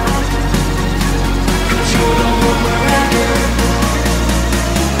 'cause you're the one we're after.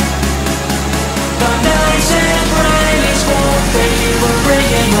 The nights and Fridays won't fade, we're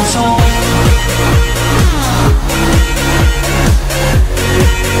bringing us home.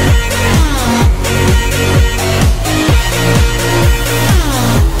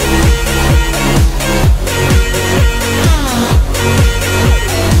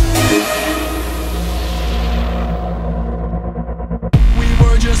 We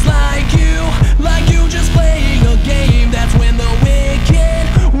were just like you just playing a game. That's when the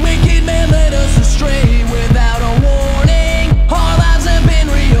wicked man led us astray without a warning. Our lives have been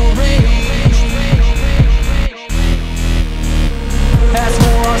rearranged. As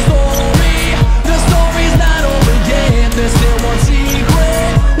for our story, the story's not over yet. There's still one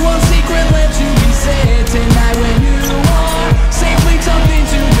secret left to be said. Tonight when you are safely tucked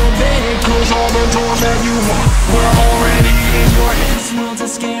into your bed, close all the doors that you want, we're already in your head. This world's a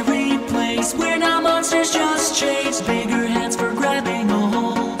scary place where now monsters just chase. Bigger hands for grabbing a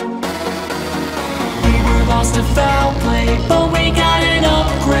hold. We were lost to foul play, but we got an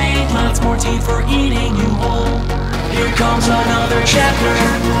upgrade. Lots more teeth for eating you whole. Here comes another chapter.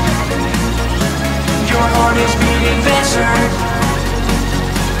 Your heart is beating faster,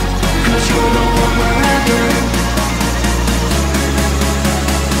 'cause you're the one we're after.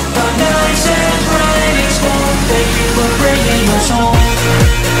 The nights and Fridays won't fade, we're bringing us home.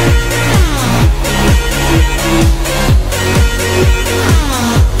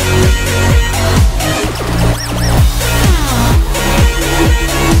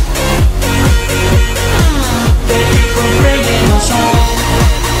 Thank you for bringing us home.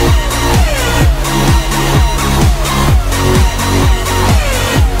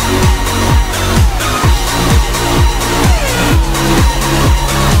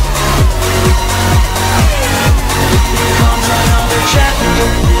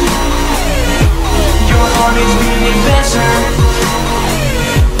 Your heart is beating faster,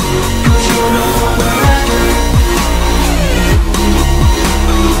 'cause you're the one we're after.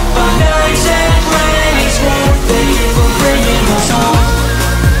 The nights and Fridays won't thank you for bringing us home.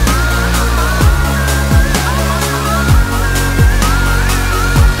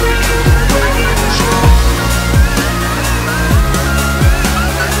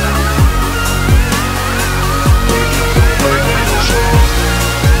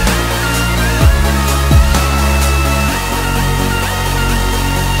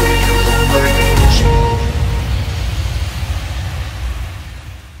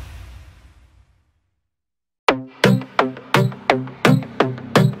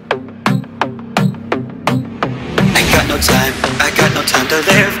 I got no time to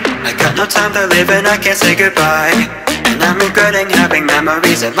live. I got no time to live and I can't say goodbye. And I'm regretting having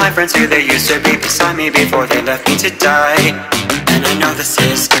memories of my friends who they used to be beside me before they left me to die. And I know this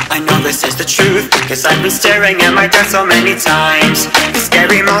is the truth, 'cause I've been staring at my death so many times. The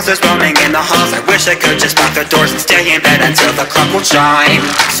scary monsters roaming in the halls. I wish I could just lock the doors and stay in bed until the clock will chime.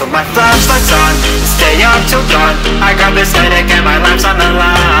 So my flashlight's on, stay up till dawn. I got this headache and my life's on the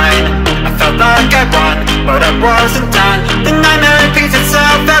line. I felt like I won, but I wasn't done. The nightmare repeats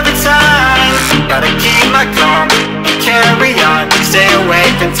itself every time. Gotta keep my calm and carry on. Stay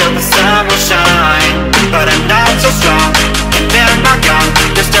awake until the sun will shine. But I'm not so strong, and they're not gone.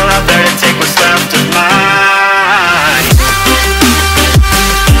 They're still out there to take what's left of mine.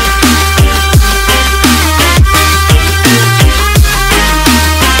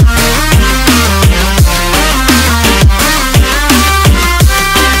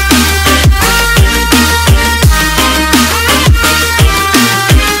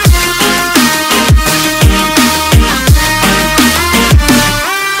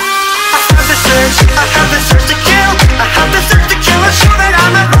 I have this urge to kill. I have this urge to kill and show that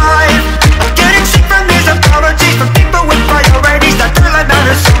I'm alive. I'm getting sick from these apologies from people with priorities that their life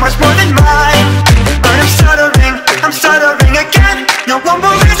matters so much more than mine. But I'm stuttering again. No one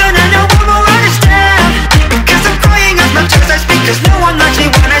will listen and no one will understand. Because I'm crying as much as I speak, 'cause no one likes me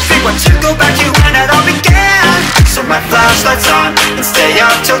when I speak. Want to go back to when it all began. So my flashlight's on and stay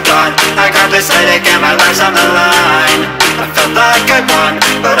up till dawn. I got this headache and my life's on the line. I felt like I won,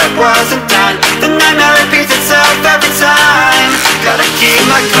 but I wasn't done. The nightmare repeats itself every time. Gotta keep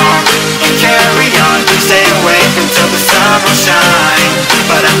my calm and carry on. Stay awake until the sun will shine.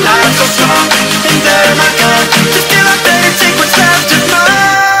 But I'm not so strong, and they're not gone. Just still out there to take what's left of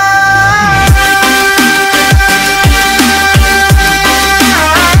mine.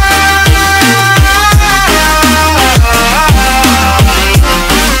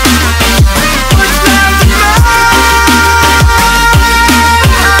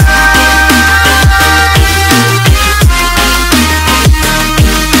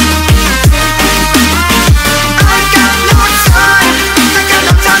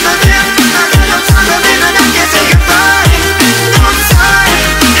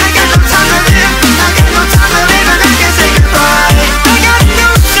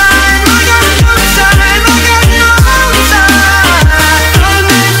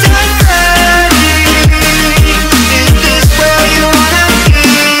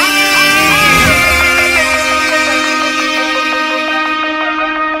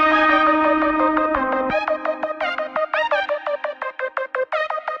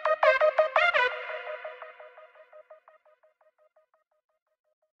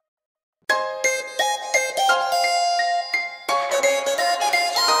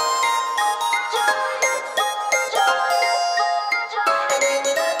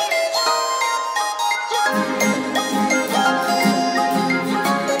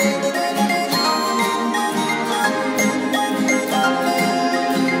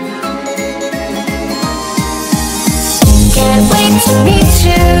 wait to meet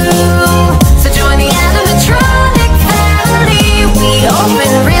you. So join the animatronic family. We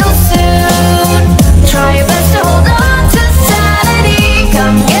open real soon. Try your best to hold on to sanity.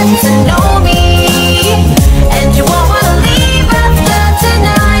 Come get to know me, and you won't wanna leave after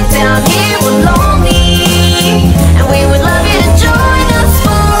tonight. Down here we're lonely, and we would love you to join us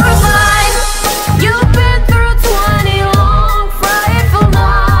for a ride. You've been through 20 long, frightful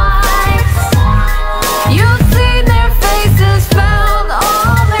nights. You've seen their faces, found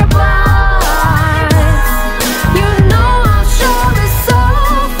all their lies. You know our show is so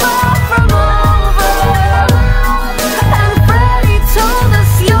far from over, and Freddy told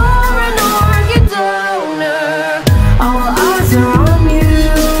us you're an organ donor. All eyes are on you.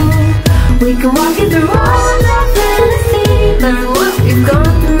 We can walk you through all that fantasy, learn what we've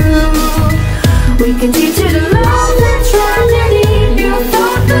gone through. We can teach you to love the tragedy. You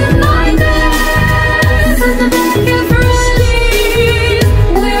thought the nightmares and the big Freddy's.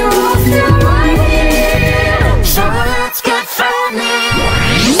 We're all still right here. So let's get funny.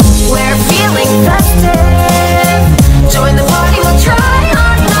 We're feeling festive. Join the party, we'll try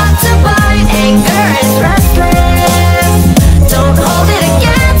hard not to bite. Anger is restless. Don't hold it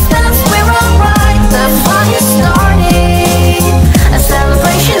against us, we're alright. The fun is starting, a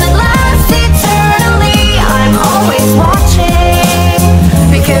celebration that lasts eternally. I'm always watching,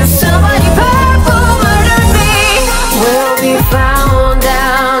 because somebody purple murdered me. We'll be found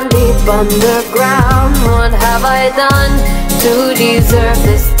down deep underground. What have I done to deserve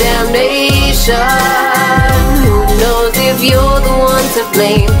this damnation? Who knows if you're the one to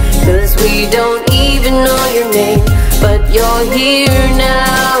blame, 'cause we don't even know your name. But you're here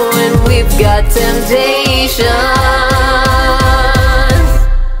now, and we've got temptations.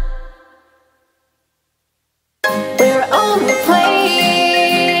 We're only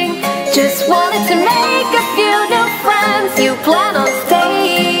playing, just wanted to make a few new friends. You plan on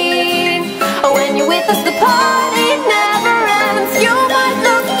staying, when you're with us the party never ends. You might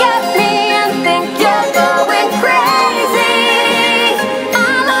look at me and think you're going crazy. I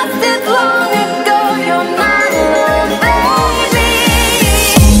lost it long ago, you're not alone, baby.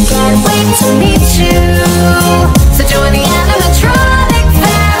 Can't wait to meet you. So join the animatronic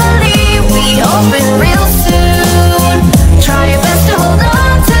family. We open real soon. Try your best to hold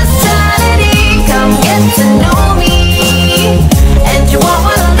on to sanity. Come get to know me, and you won't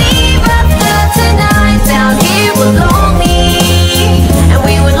wanna leave after tonight. Down here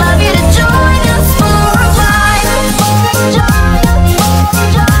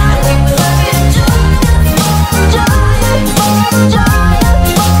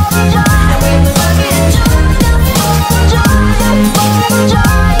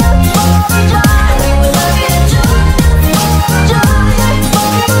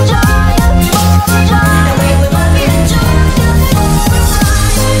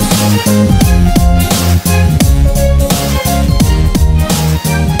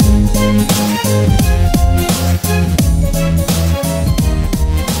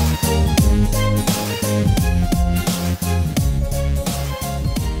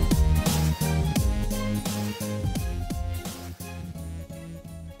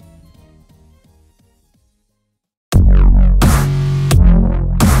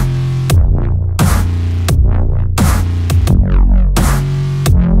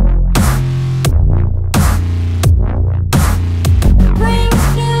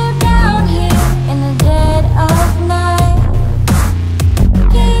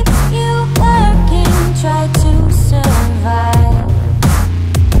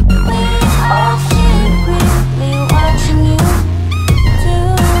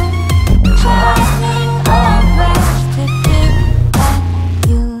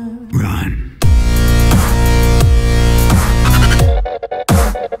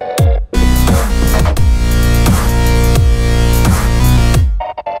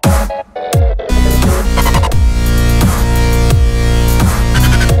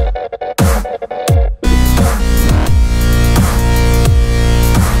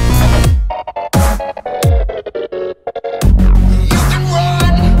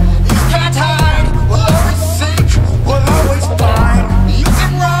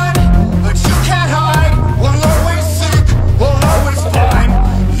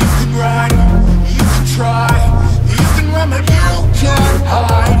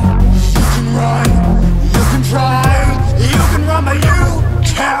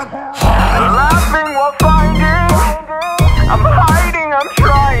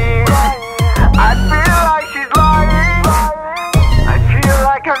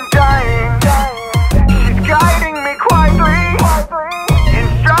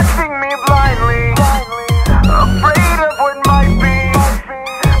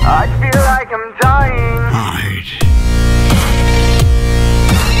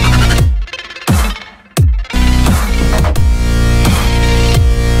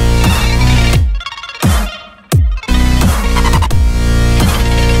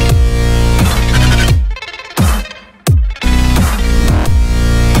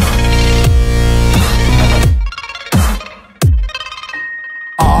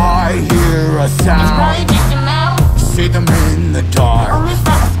a sound. See them in the dark.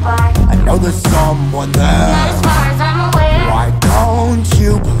 I know there's someone there. Why don't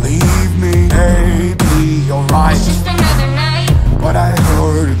you believe me? Maybe you're right. But I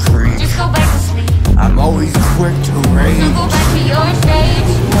heard a creak. Just go back to sleep. I'm always quick to rage. So go back to your stage.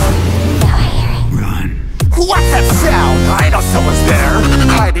 What's that sound? I know someone's there.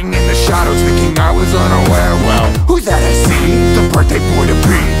 Hiding in the shadows thinking I was unaware. Well, who's that I see? The birthday boy to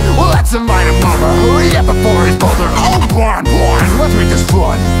be. Well, let's invite him over. Hurry up before he's bolder. Oh, blind, let's make this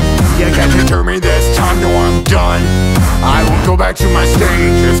fun. You can't deter me this time, no, I'm done. I will go back to my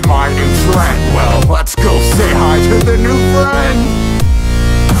stage as my new trend. Well, let's go say hi to the new friend.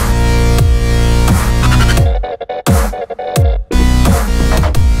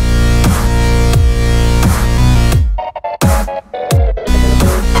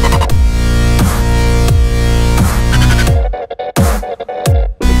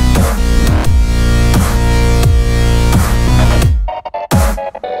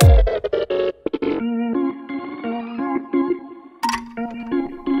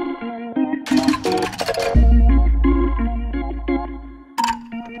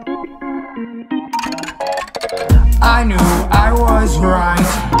 I knew I was right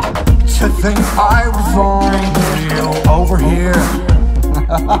to think I would find you over here.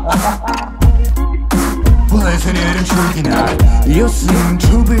 Well, isn't it intriguing that you seem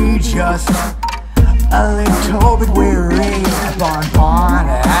to be just a little bit weary upon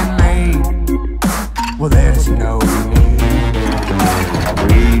and me? Well, there's no need.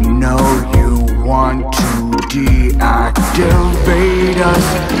 We know you want to deactivate us,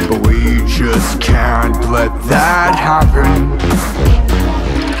 but we just can't let that happen.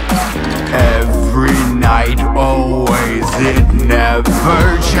 Every night, always, it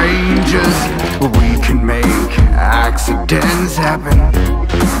never changes. We can make accidents happen.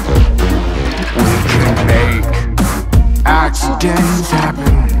 We can make accidents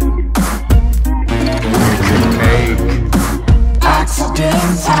happen. We can make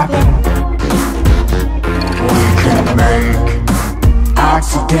accidents happen. We can make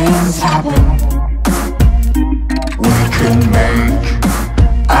accidents happen. We can make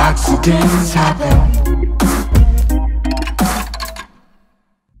accidents happen.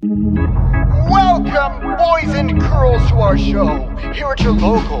 Welcome, boys and girls, to our show here at your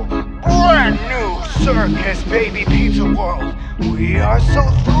local, brand new circus, baby pizza world. We are so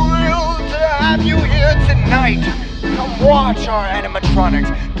thrilled to have you here tonight. Come watch our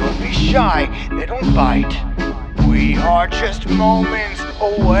animatronics. Don't be shy, they don't bite. We are just moments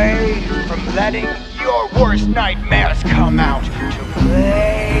away from letting your worst nightmares come out to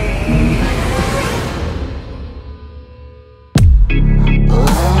play.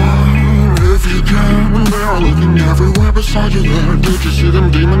 If you can, they are looking everywhere beside you there. Did you see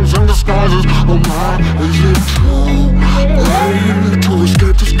them demons in disguises? Oh my, is it too late to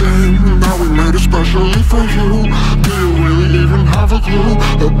escape this game that we made especially for you? Do you really even have a clue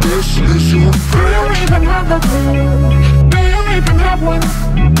that this is your fate? Do you even have a clue? Do you even have one?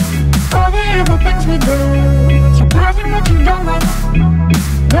 All the evil things we do, surprising what you don't like.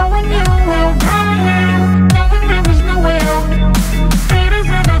 Knowing you will die, knowing there is no way out. Fate is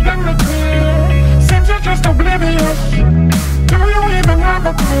evidently clear, seems you're just oblivious. Do you even have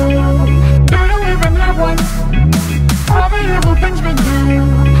a clue? Do you even have one? All the evil things we do,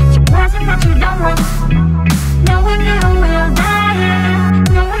 surprising what you don't like. Knowing you will die,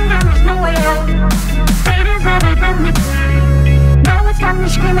 knowing there is no way out. Fate is evidently clear, now it's time to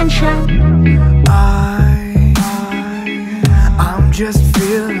scream and shout. I'm just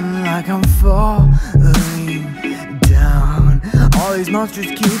feeling like I'm falling down. All these monsters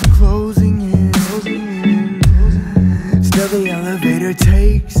keep closing in. Still the elevator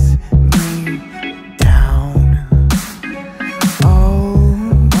takes me down. Oh,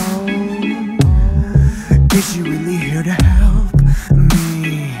 is she really here to help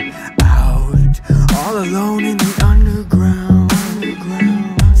me out? All alone in the underground,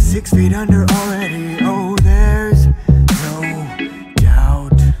 6 feet under already. Oh, there's no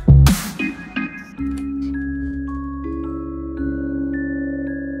doubt.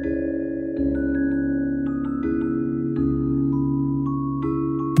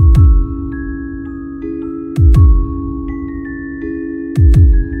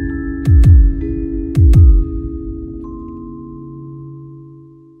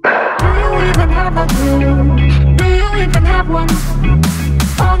 Have a clue? Do you even have one?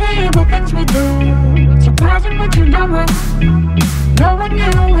 All the evil things we do, surprising what you don't like. Knowing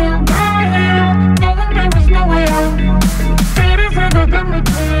you will die, knowing there is no way out. Fate is evidently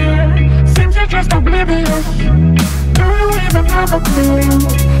clear, seems you're just oblivious. Do you even have a clue?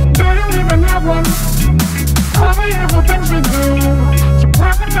 Do you don't even have one. All the evil things we do, so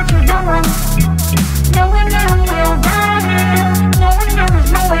perfect that you're going. No one ever will die here. No one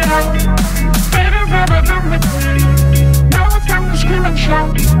knows no way out. Better rather than the queen. Now it's time to scream and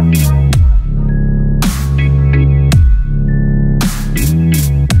shout.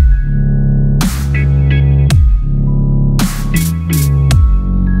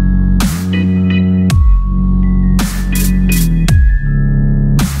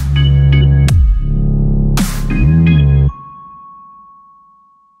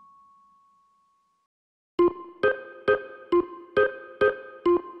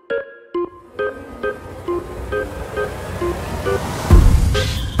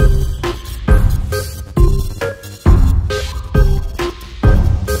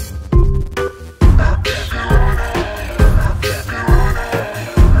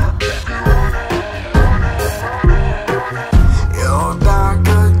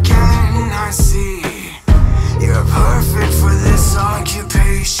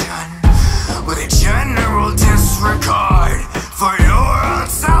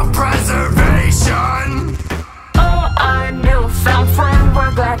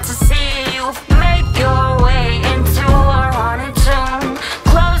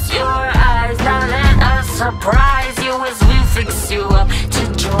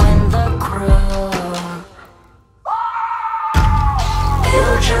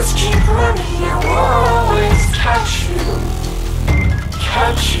 Just keep running, you will always catch you.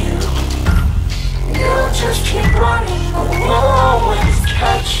 Catch you. You'll just keep running, but we'll always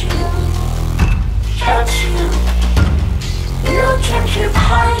catch you. Catch you. You can keep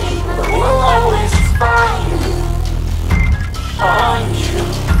hiding, but we'll always find you. Find you.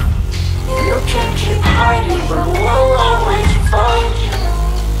 You can keep hiding, but we'll always find you.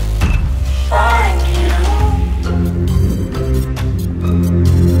 Find you.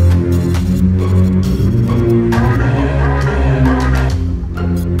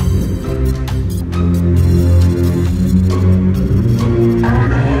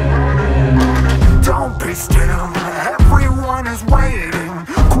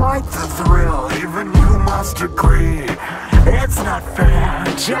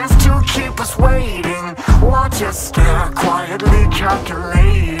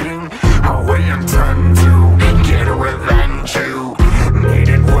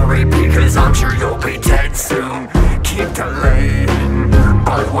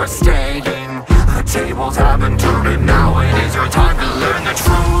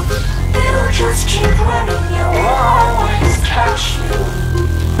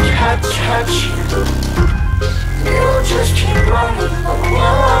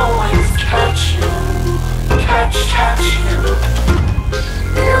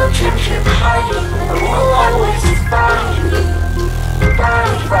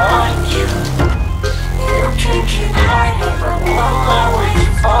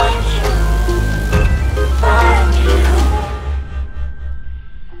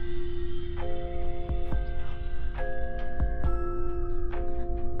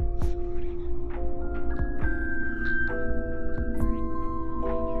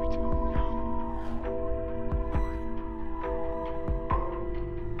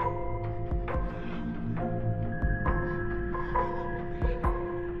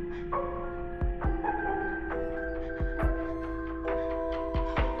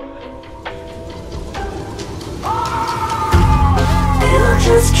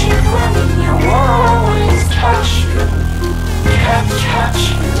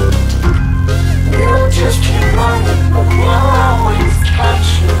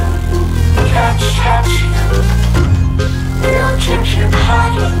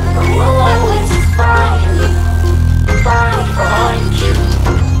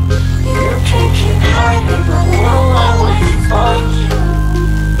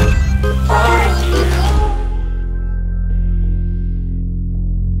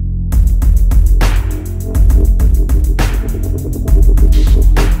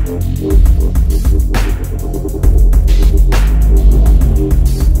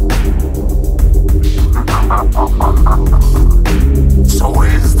 So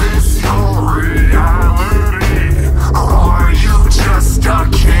is this your reality? Or are you just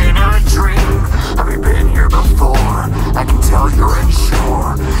stuck in a dream? Have you been here before? I can tell you're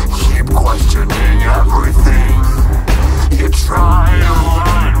unsure. Keep questioning everything. You try to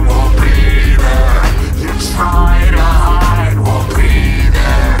run, won't be there. You try to hide, won't be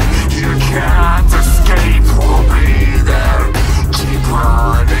there. You can't escape, we'll be there. Keep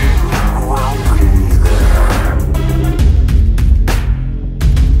running, we'll be there.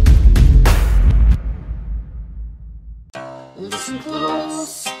 Listen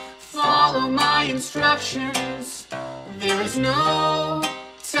close, follow my instructions. There is no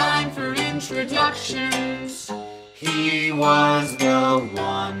time for introductions. He was the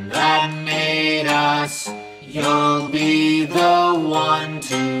one that made us. You'll be the one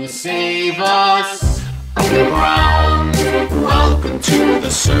to save us. Underground, welcome to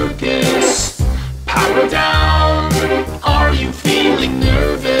the circus. Power down, are you feeling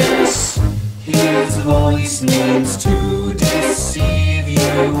nervous? His voice means to deceive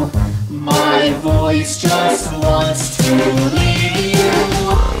you. My voice just wants to leave you.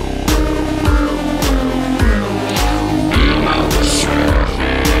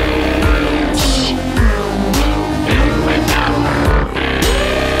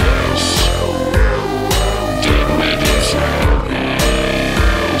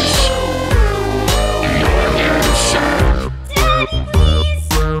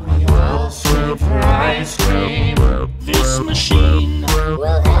 This machine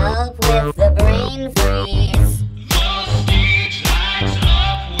will help with the brain freeze. The stage lights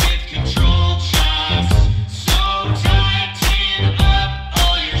up with controlled shots. So tighten up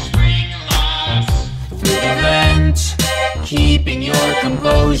all your spring locks. Through the vent, keeping your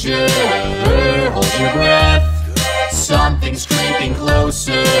composure. Hold your breath, something's creeping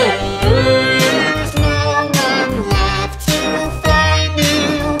closer. There's no one left to find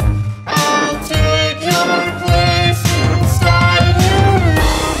you. I'll take your place inside you.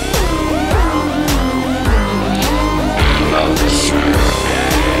 Below the surface,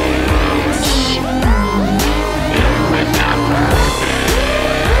 and without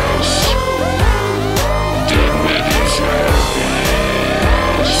purpose, dead with his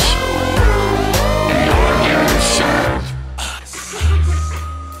purpose. You're yourself.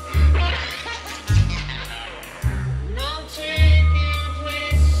 Now take your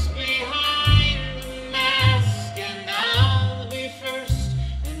place behind the mask, and I'll be first,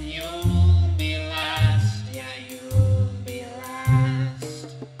 and you'll be last. Yeah, you'll be last.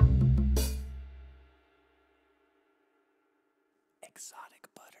 Exotic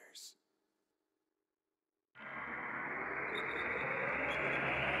butters.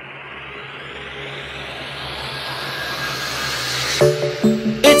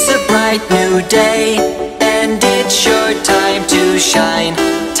 It's a bright new day, and it's your time to shine.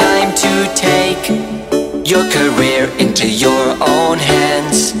 Time to take your career into your own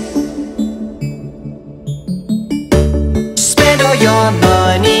hands. Spend all your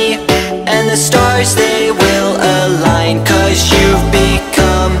money, and the stars they will align. 'Cause you've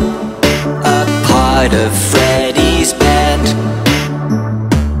become a part of Freddy's band.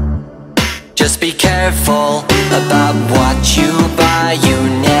 Just be careful about what you buy. You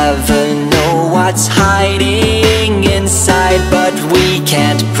never know what's hiding inside. But we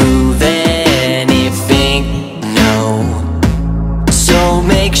can't prove anything, no. So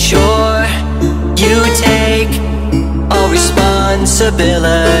make sure you take all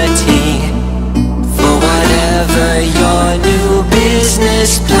responsibility for whatever your new business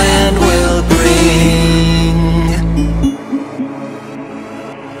plan will bring.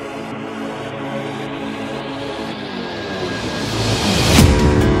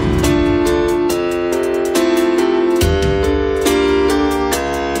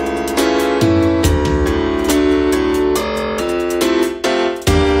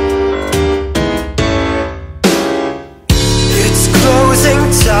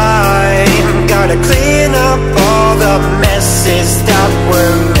 Gotta clean up all the messes that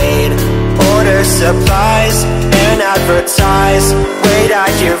were made. Order supplies and advertise. Wait, I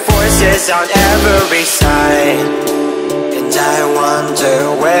hear voices on every side. And I wonder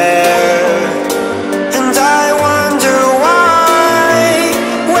where, and I wonder why.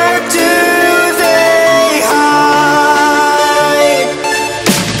 Where do they hide?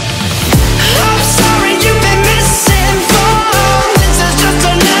 I'm sorry you've been misinformed. This is just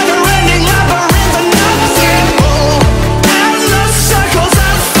a never-ending labyrinth, another symbol. Endless circles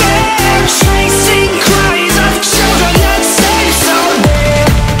of fear, tracing cries of children that say someday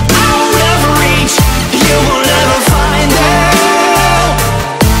I'll never reach, you will never find them.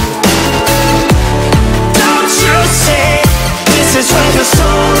 Don't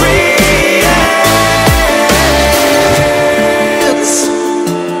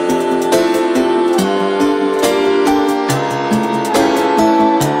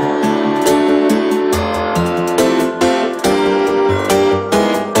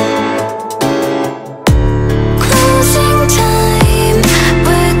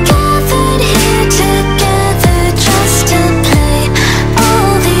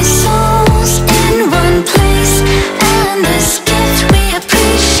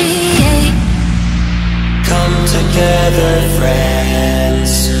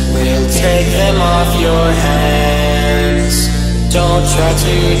you'll try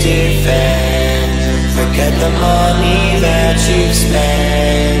to defend. Forget the money that you've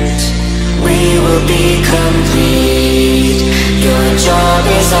spent. We will be complete. Your job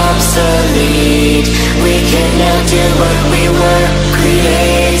is obsolete. We can now do what we were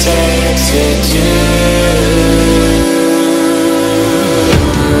created to do.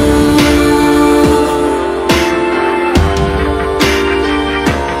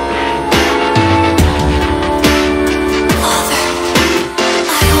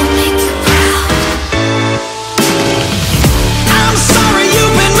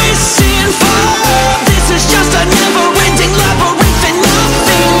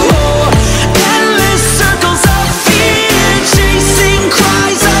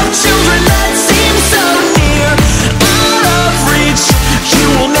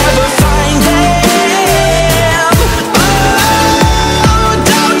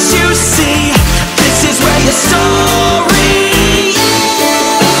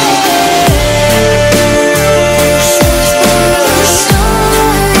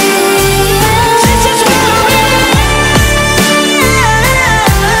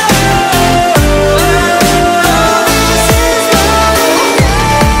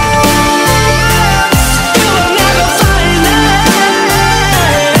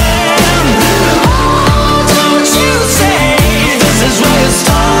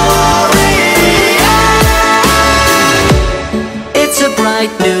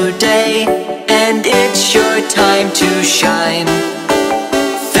 New day, and it's your time to shine.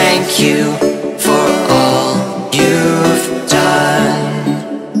 Thank you for all you've done.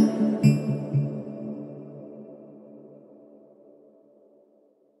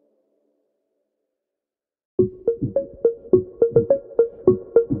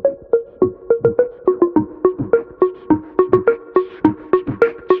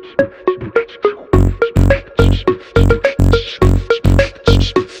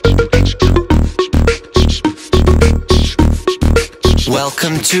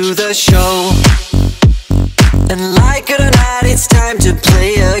 Welcome to the show, and like it or not, it's time to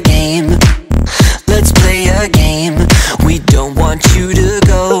play a game. Let's play a game. We don't want you to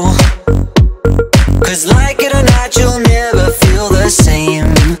go, 'cause like it or not, you'll never feel the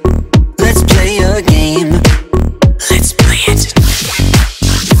same. Let's play a game. Let's play it.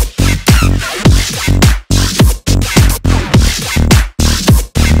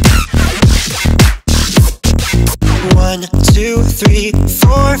 One, two, three,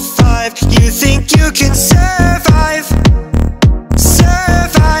 4, 5. You think you can survive?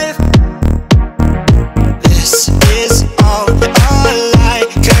 Survive. This is all a lie,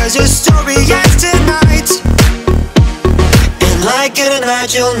 'cause your story ends tonight. And like it or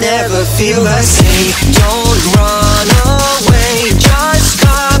not, you'll never feel the same. Don't run away, just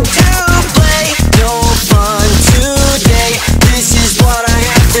come to play. No fun today, this is what I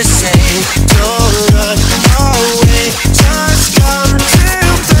have to say. Don't run away, just come to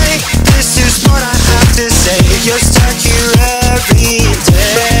play. This is what I have to say. You're stuck here every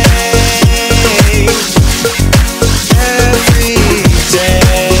day. Every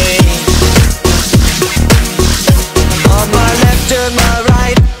day. On my left or my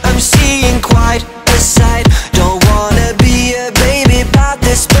right, I'm seeing quite a sight. Don't wanna be a baby about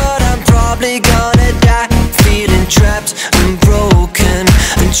this, but I'm probably gonna die. Feeling trapped and broken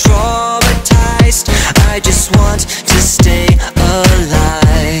and traumatized. I just want to stay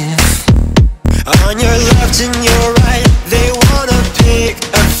alive. On your left and your right, they wanna pick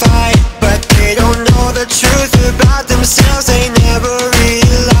a fight, but they don't know the truth about themselves. They never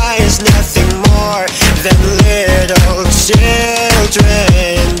realize nothing more than little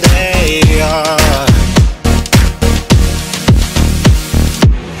children they are.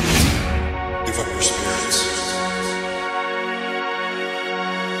 Give up your spirits.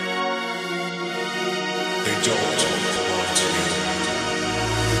 They don't belong to you.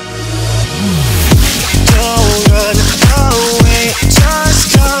 Don't run away, just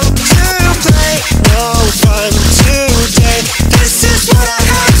come to play. No fun today, this is what I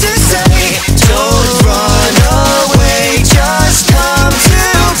have to say. Don't run away, just come to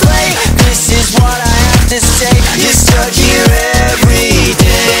play. This is what I have to say. You're stuck here every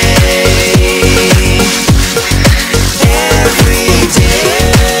day. Every day.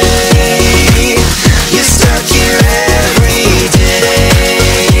 You're stuck here every day.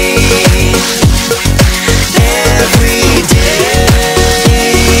 Every day.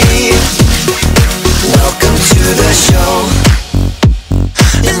 Welcome to the show,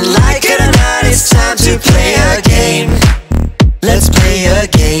 and like it or not, it's time to play a game. Let's play a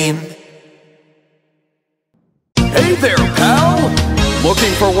game. Hey there, pal!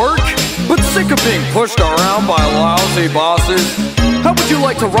 Looking for work? but sick of being pushed around by lousy bosses? How would you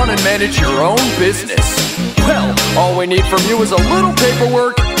like to run and manage your own business? Well, all we need from you is a little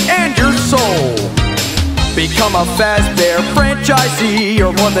paperwork and your soul. Become a Fazbear franchisee,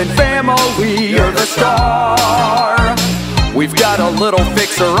 or more than family, you're the star. We've got a little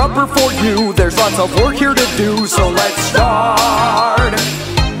fixer-upper for you. There's lots of work here to do, so let's start.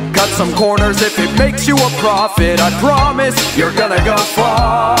 Cut some corners if it makes you a profit. I promise you're gonna go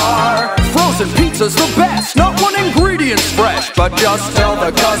far. Frozen pizza's the best, not one ingredient's fresh, but just tell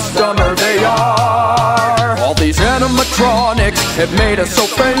the customer they are. All these animatronics have made us so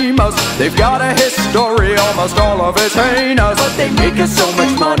famous. They've got a history, almost all of it's heinous, but they make us so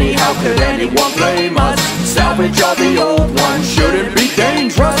much money, how could anyone blame us? Salvage all the old ones, shouldn't be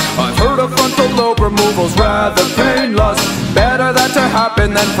dangerous. I've heard of frontal lobe removal's rather painless. Better that to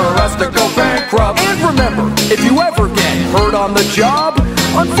happen than for us to go bankrupt. And remember, if you ever get hurt on the job,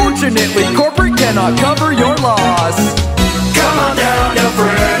 unfortunately corporate cannot cover your loss. Come on down to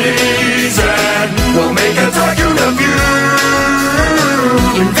Freddy's and we'll make a tycoon of you.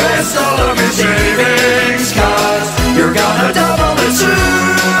 Invest all of your savings, cause you're gonna double it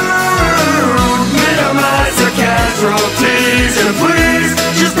soon. Minimize the casualties and please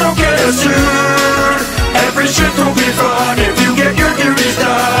just don't get us sued. Every shift will be fun if you get your duties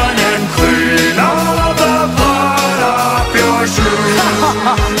done and clean all the blood off your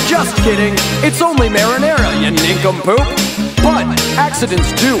shoes. Just kidding, it's only marinara, you nincompoop. But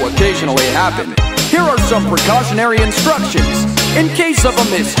accidents do occasionally happen. Here are some precautionary instructions in case of a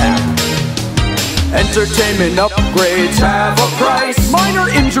mishap. Entertainment upgrades have a price. Minor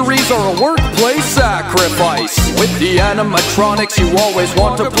injuries are a workplace sacrifice. With the animatronics you always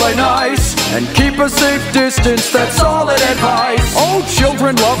want to play nice and keep a safe distance, that's solid advice. Oh,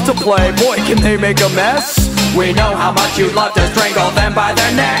 children love to play, boy can they make a mess. We know how much you'd love to strangle them by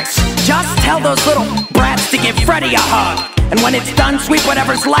their necks. Just tell those little brats to give Freddy a hug, and when it's done, sweep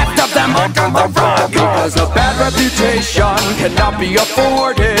whatever's left of them under the rug. Because a bad reputation cannot be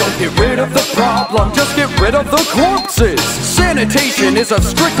afforded. Don't get rid of the problem, just get rid of the corpses. Sanitation is of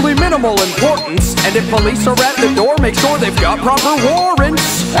strictly minimal importance, and if police are at the door, make sure they've got proper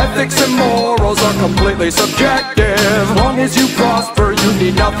warrants. Ethics and morals are completely subjective. Long as you prosper, you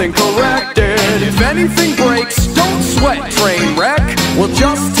need nothing corrected. If anything breaks, don't sweat, train wreck. We'll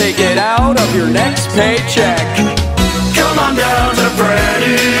just take it out of your next paycheck. Come on down to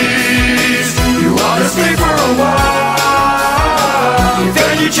Freddy's. You ought to stay for a while. If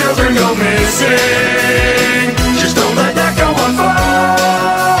any children go missing, just don't let that go unfound.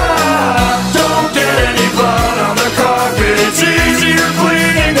 Don't get any blood on the carpet, it's easier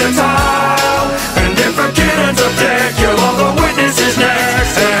cleaning the tile. And if a kid ends up dead, kill all the witnesses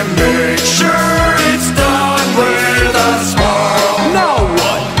next, and make sure it's done with a smile. Now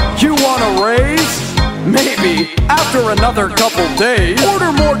what? You want a raise? Maybe after another couple days.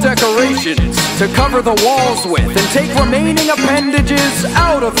 Order more decorations to cover the walls with, and take remaining appendages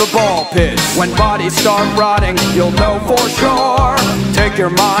out of the ball pits. When bodies start rotting, you'll know for sure. Take your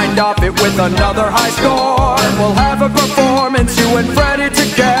mind off it with another high score. We'll have a performance, you and Freddy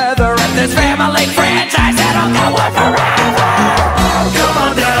together, at this family franchise that'll go on forever. Come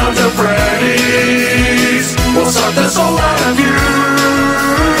on down to Freddy's. We'll suck the soul out of you.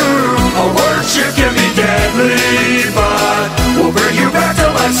 A word shift can be deadly, but we'll bring you back to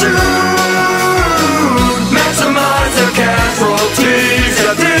life soon. Maximize the casualties.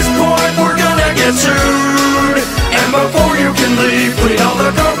 At this point, we're gonna get sued. And before you can leave, clean all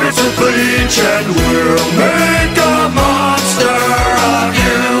the carpets with bleach, and we'll make a monster of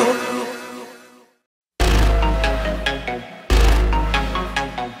you.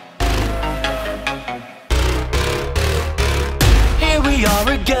 Here we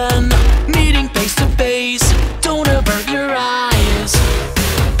are again, meeting face to face. Don't avert your eyes.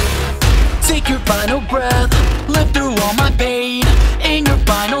 Take your final breath, live through all my pain in your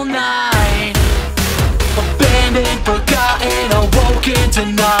final night. Abandoned, forgotten, awoken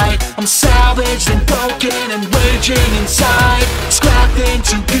tonight. I'm salvaged and broken and raging inside. Scrapped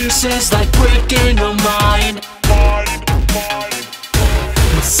into pieces like breaking a mind.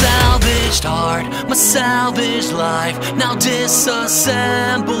 My salvaged heart, my salvaged life, now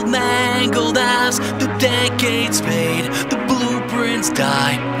disassembled, mangled as the decades fade, the blueprints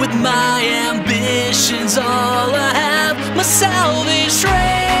die. With my ambitions all I have, my salvage rage,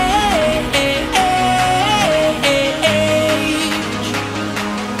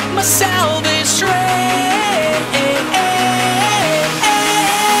 my salvage rage,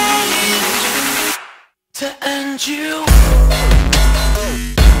 to end you.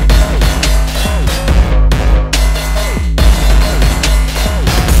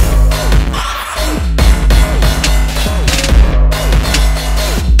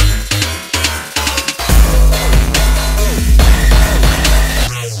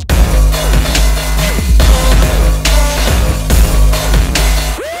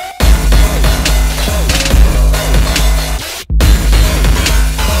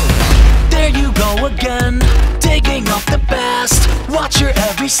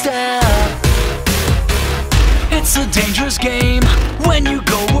 step. It's a dangerous game when you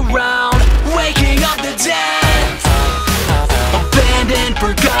go around waking up the dead. Abandoned,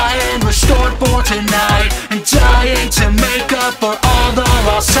 forgotten, restored for tonight, and dying to make up for all the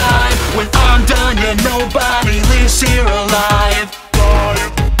lost time. When I'm done, yeah, nobody leaves here alive.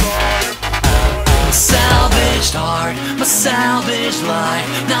 Salvaged heart, my salvaged life,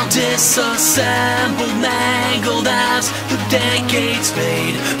 now disassembled, mangled as the decades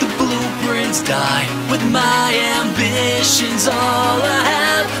fade, the blueprints die. With my ambitions all I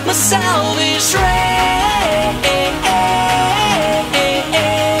have, my salvage rage,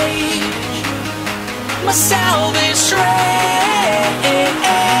 my salvage rage,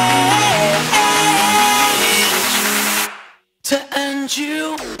 to end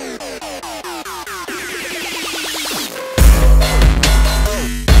you.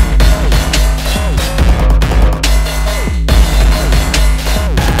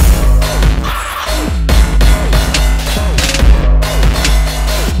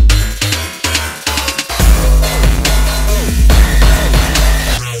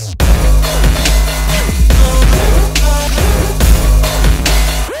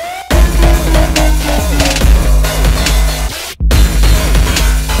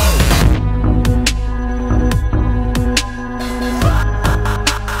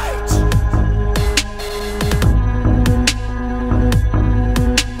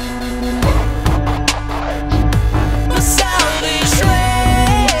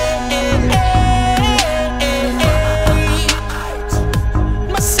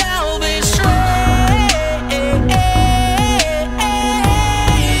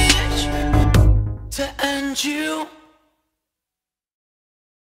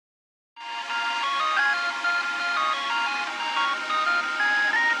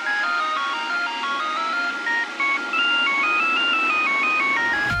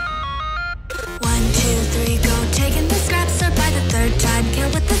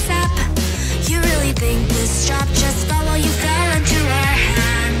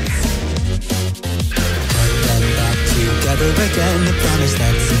 Again, the promise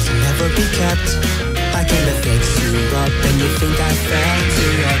that seems to never be kept. I came to fix you up, and you think I fell to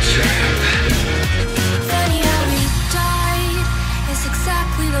your trap. Funny how we died is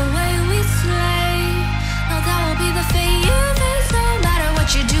exactly the way we slay. Now that will be the fate you face, no matter what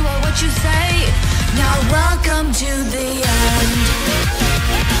you do or what you say. Now welcome to the end.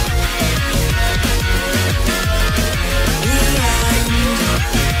 The end.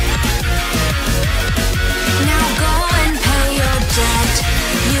 Now go and pay your debt.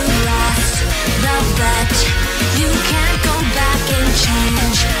 You lost the bet. You can't go back and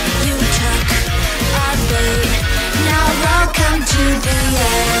change. You took our bait. Now welcome to the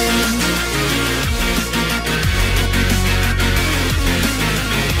end.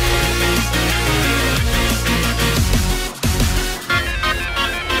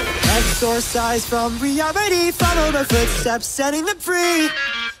 Exorcised from reality, follow the footsteps, setting them free.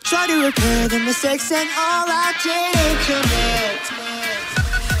 Try to repair the mistakes and all I didn't commit.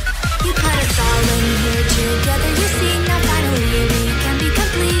 You put us all in here together, you see, now finally we can be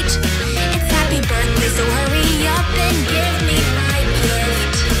complete. It's happy birthday, so hurry up and give me my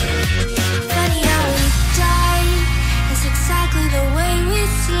gift. Funny how we die is exactly the way we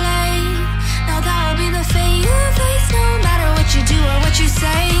slay. Now that'll be the fate you face, no matter what you do or what you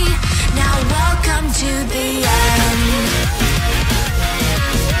say. Now welcome to the end.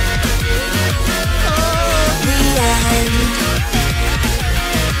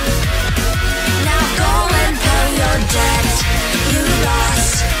 Now go and pay your debt. You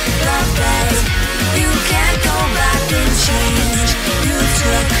lost the bet. You can't go back and change. You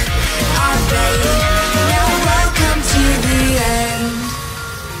took our bait. Now welcome to the end.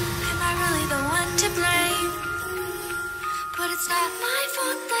 Am I really the one to blame? But it's not my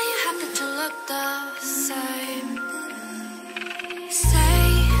fault that you happen to look the same.